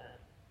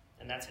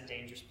 And that's a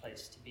dangerous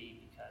place to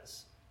be,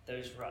 because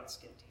those ruts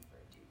get deeper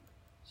and deeper.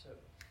 So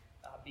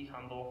be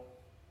humble.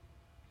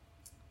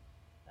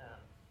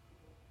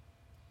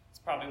 It's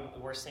probably the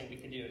worst thing we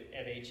could do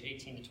at age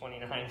 18 to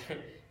 29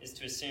 is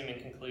to assume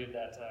and conclude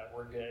that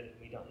we're good,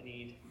 we don't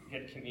need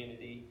good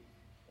community,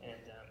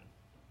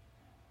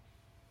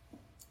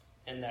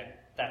 and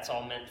that's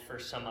all meant for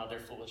some other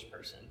foolish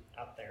person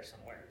out there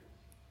somewhere,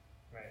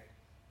 right?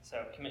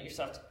 So commit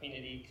yourself to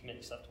community, commit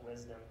yourself to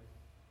wisdom,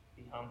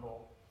 be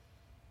humble.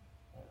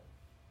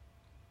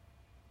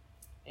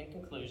 In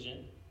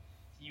conclusion,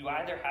 you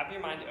either have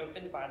your mind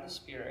opened by the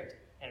Spirit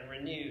and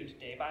renewed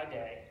day by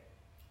day,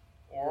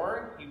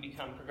 or you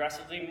become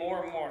progressively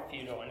more and more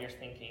futile in your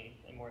thinking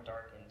and more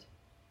darkened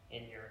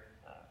in your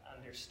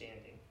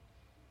understanding.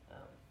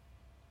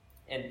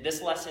 And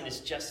this lesson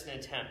is just an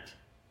attempt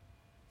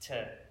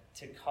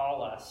to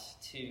call us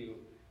to,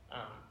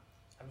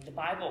 the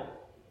Bible,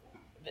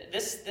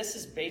 this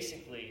is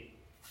basically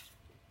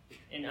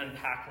an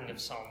unpacking of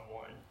Psalm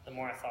 1, the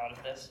more I thought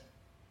of this.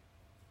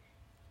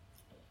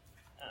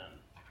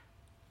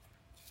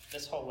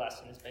 This whole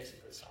lesson is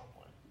basically Psalm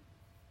 1.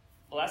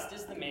 Blessed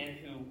is the man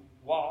who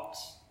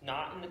walks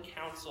not in the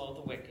counsel of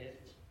the wicked,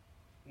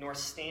 nor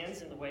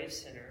stands in the way of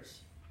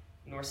sinners,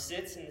 nor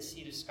sits in the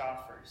seat of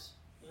scoffers.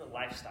 Those are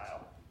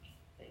lifestyle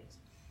things.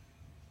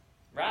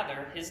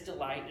 Rather, his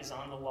delight is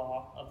on the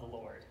law of the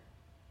Lord.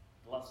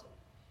 He loves it.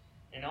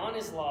 And on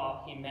his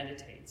law he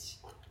meditates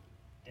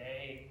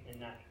day and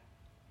night.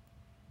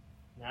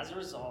 And as a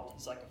result,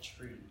 he's like a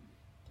tree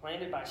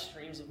planted by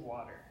streams of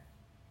water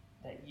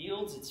that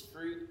yields its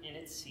fruit in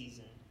its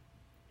season.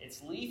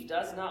 Its leaf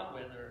does not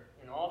wither,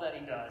 and all that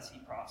he does, he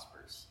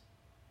prospers.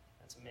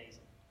 That's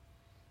amazing.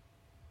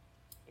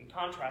 In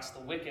contrast,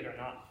 the wicked are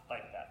not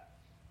like that.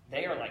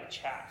 They are like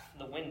chaff.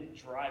 The wind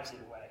drives them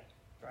away.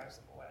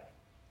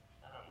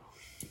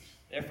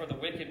 Therefore, the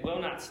wicked will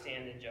not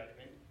stand in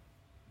judgment,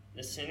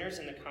 the sinners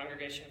in the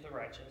congregation of the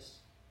righteous.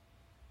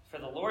 For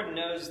the Lord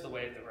knows the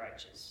way of the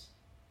righteous,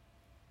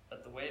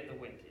 but the way of the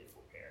wicked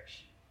will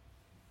perish.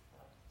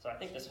 So I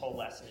think this whole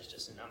lesson is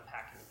just an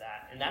unpacking of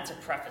that. And that's a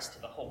preface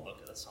to the whole book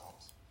of the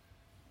Psalms.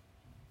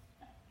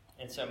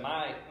 And so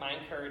my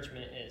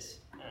encouragement is,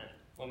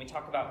 when we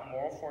talk about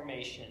moral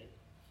formation,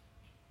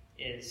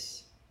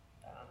 is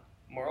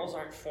morals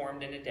aren't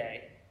formed in a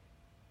day.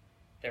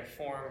 They're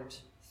formed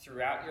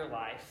throughout your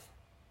life.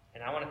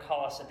 And I want to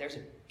call us that there's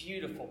a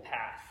beautiful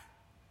path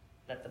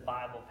that the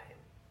Bible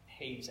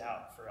paves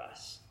out for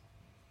us.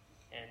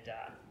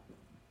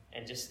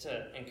 And just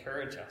to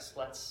encourage us,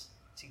 let's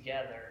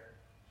together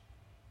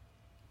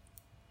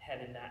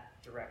head in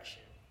that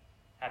direction,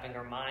 having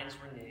our minds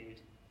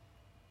renewed,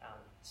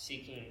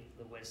 seeking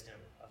the wisdom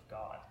of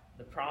God.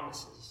 The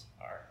promises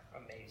are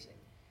amazing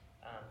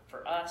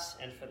for us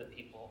and for the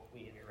people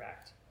we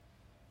interact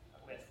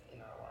with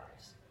in our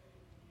lives.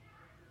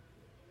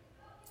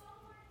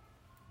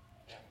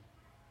 Yeah.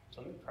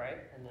 So let me pray,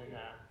 and then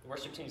the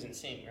worship team's going to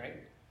sing, right?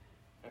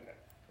 Okay.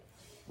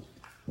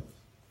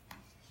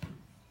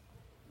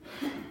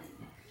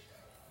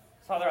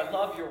 Father, I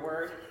love your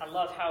word. I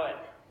love how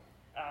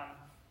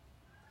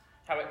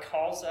it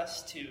calls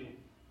us to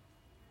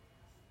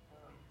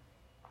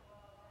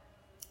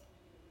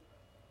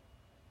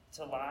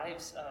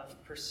lives of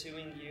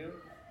pursuing you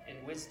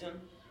in wisdom.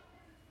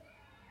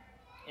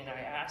 And I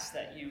ask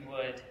that you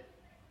would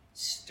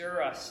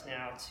stir us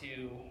now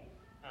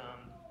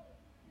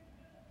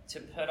to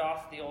put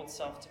off the old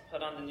self, to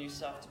put on the new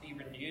self, to be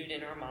renewed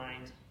in our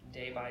mind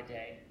day by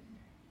day.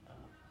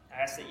 I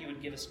ask that you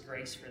would give us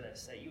grace for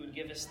this, that you would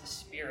give us the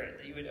Spirit,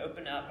 that you would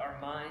open up our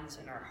minds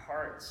and our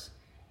hearts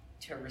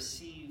to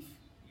receive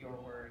your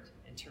word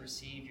and to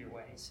receive your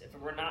ways. If it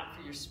were not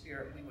for your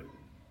Spirit, we would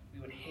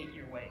hate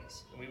your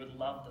ways, and we would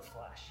love the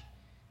flesh.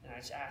 And I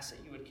just ask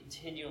that you would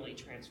continually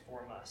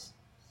transform us,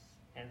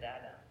 and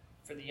that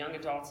for the young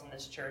adults in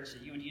this church,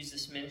 that you would use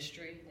this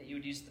ministry, that you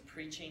would use the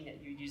preaching,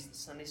 that you would use the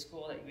Sunday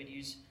school, that you would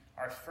use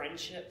our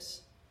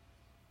friendships,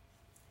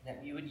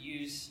 that you would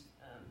use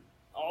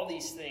all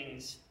these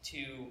things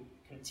to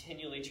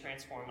continually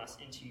transform us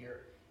into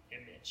your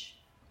image.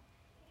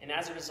 And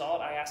as a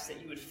result, I ask that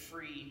you would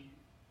free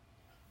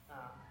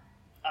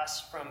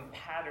us from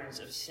patterns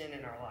of sin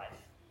in our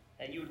life,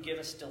 that you would give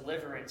us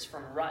deliverance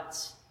from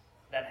ruts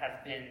that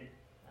have been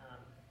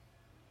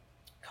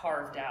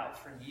carved out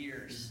for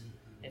years,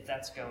 if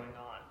that's going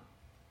on.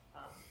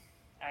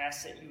 I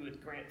ask that you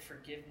would grant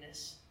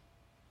forgiveness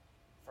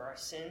for our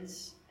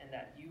sins, and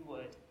that you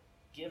would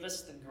give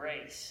us the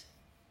grace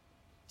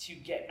to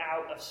get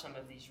out of some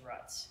of these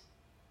ruts.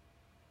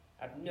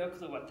 I have no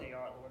clue what they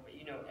are, Lord, but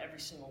you know every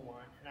single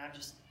one. And I'm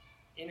just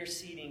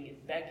interceding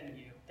and begging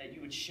you that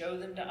you would show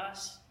them to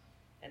us,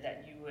 and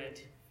that you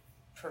would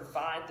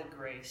provide the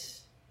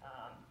grace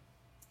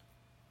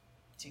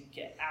to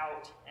get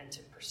out and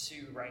to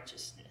pursue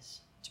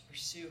righteousness, to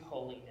pursue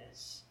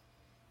holiness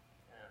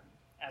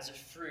as a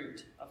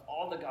fruit of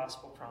all the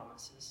gospel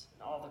promises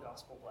and all the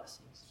gospel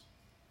blessings.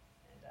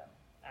 And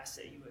ask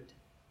that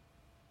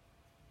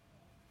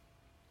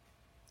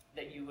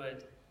you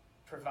would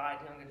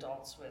provide young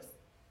adults with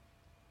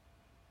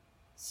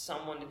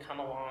someone to come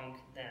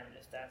along them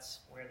if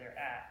that's where they're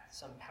at,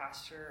 some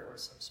pastor or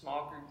some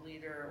small group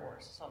leader or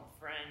some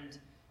friend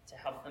to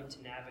help them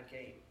to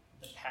navigate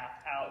the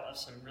path out of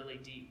some really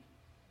deep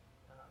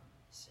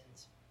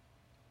sins.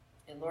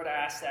 And Lord, I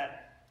ask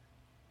that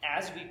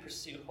as we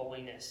pursue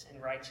holiness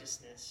and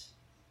righteousness,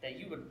 that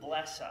you would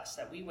bless us,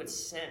 that we would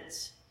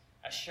sense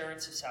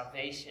assurance of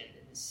salvation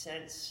and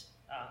sense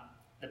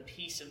the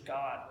peace of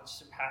God, which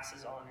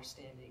surpasses all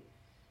understanding,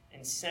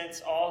 and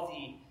sense all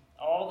the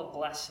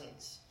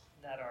blessings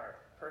that are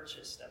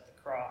purchased at the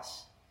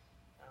cross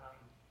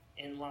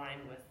in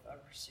line with our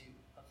pursuit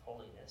of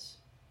holiness.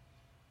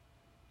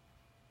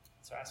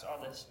 So I ask all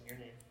this in your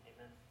name.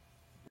 Amen.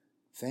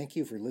 Thank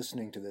you for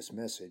listening to this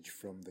message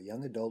from the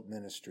Young Adult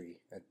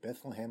Ministry at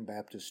Bethlehem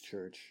Baptist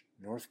Church,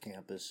 North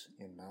Campus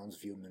in Mounds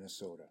View,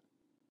 Minnesota.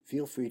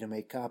 Feel free to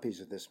make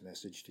copies of this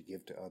message to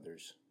give to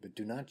others, but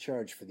do not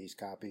charge for these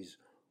copies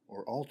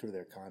or alter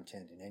their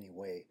content in any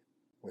way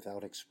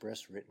without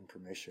express written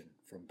permission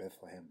from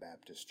Bethlehem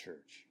Baptist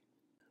Church.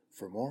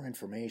 For more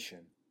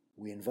information,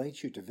 we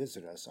invite you to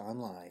visit us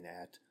online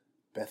at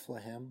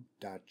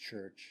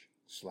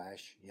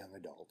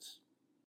bethlehem.church/youngadults.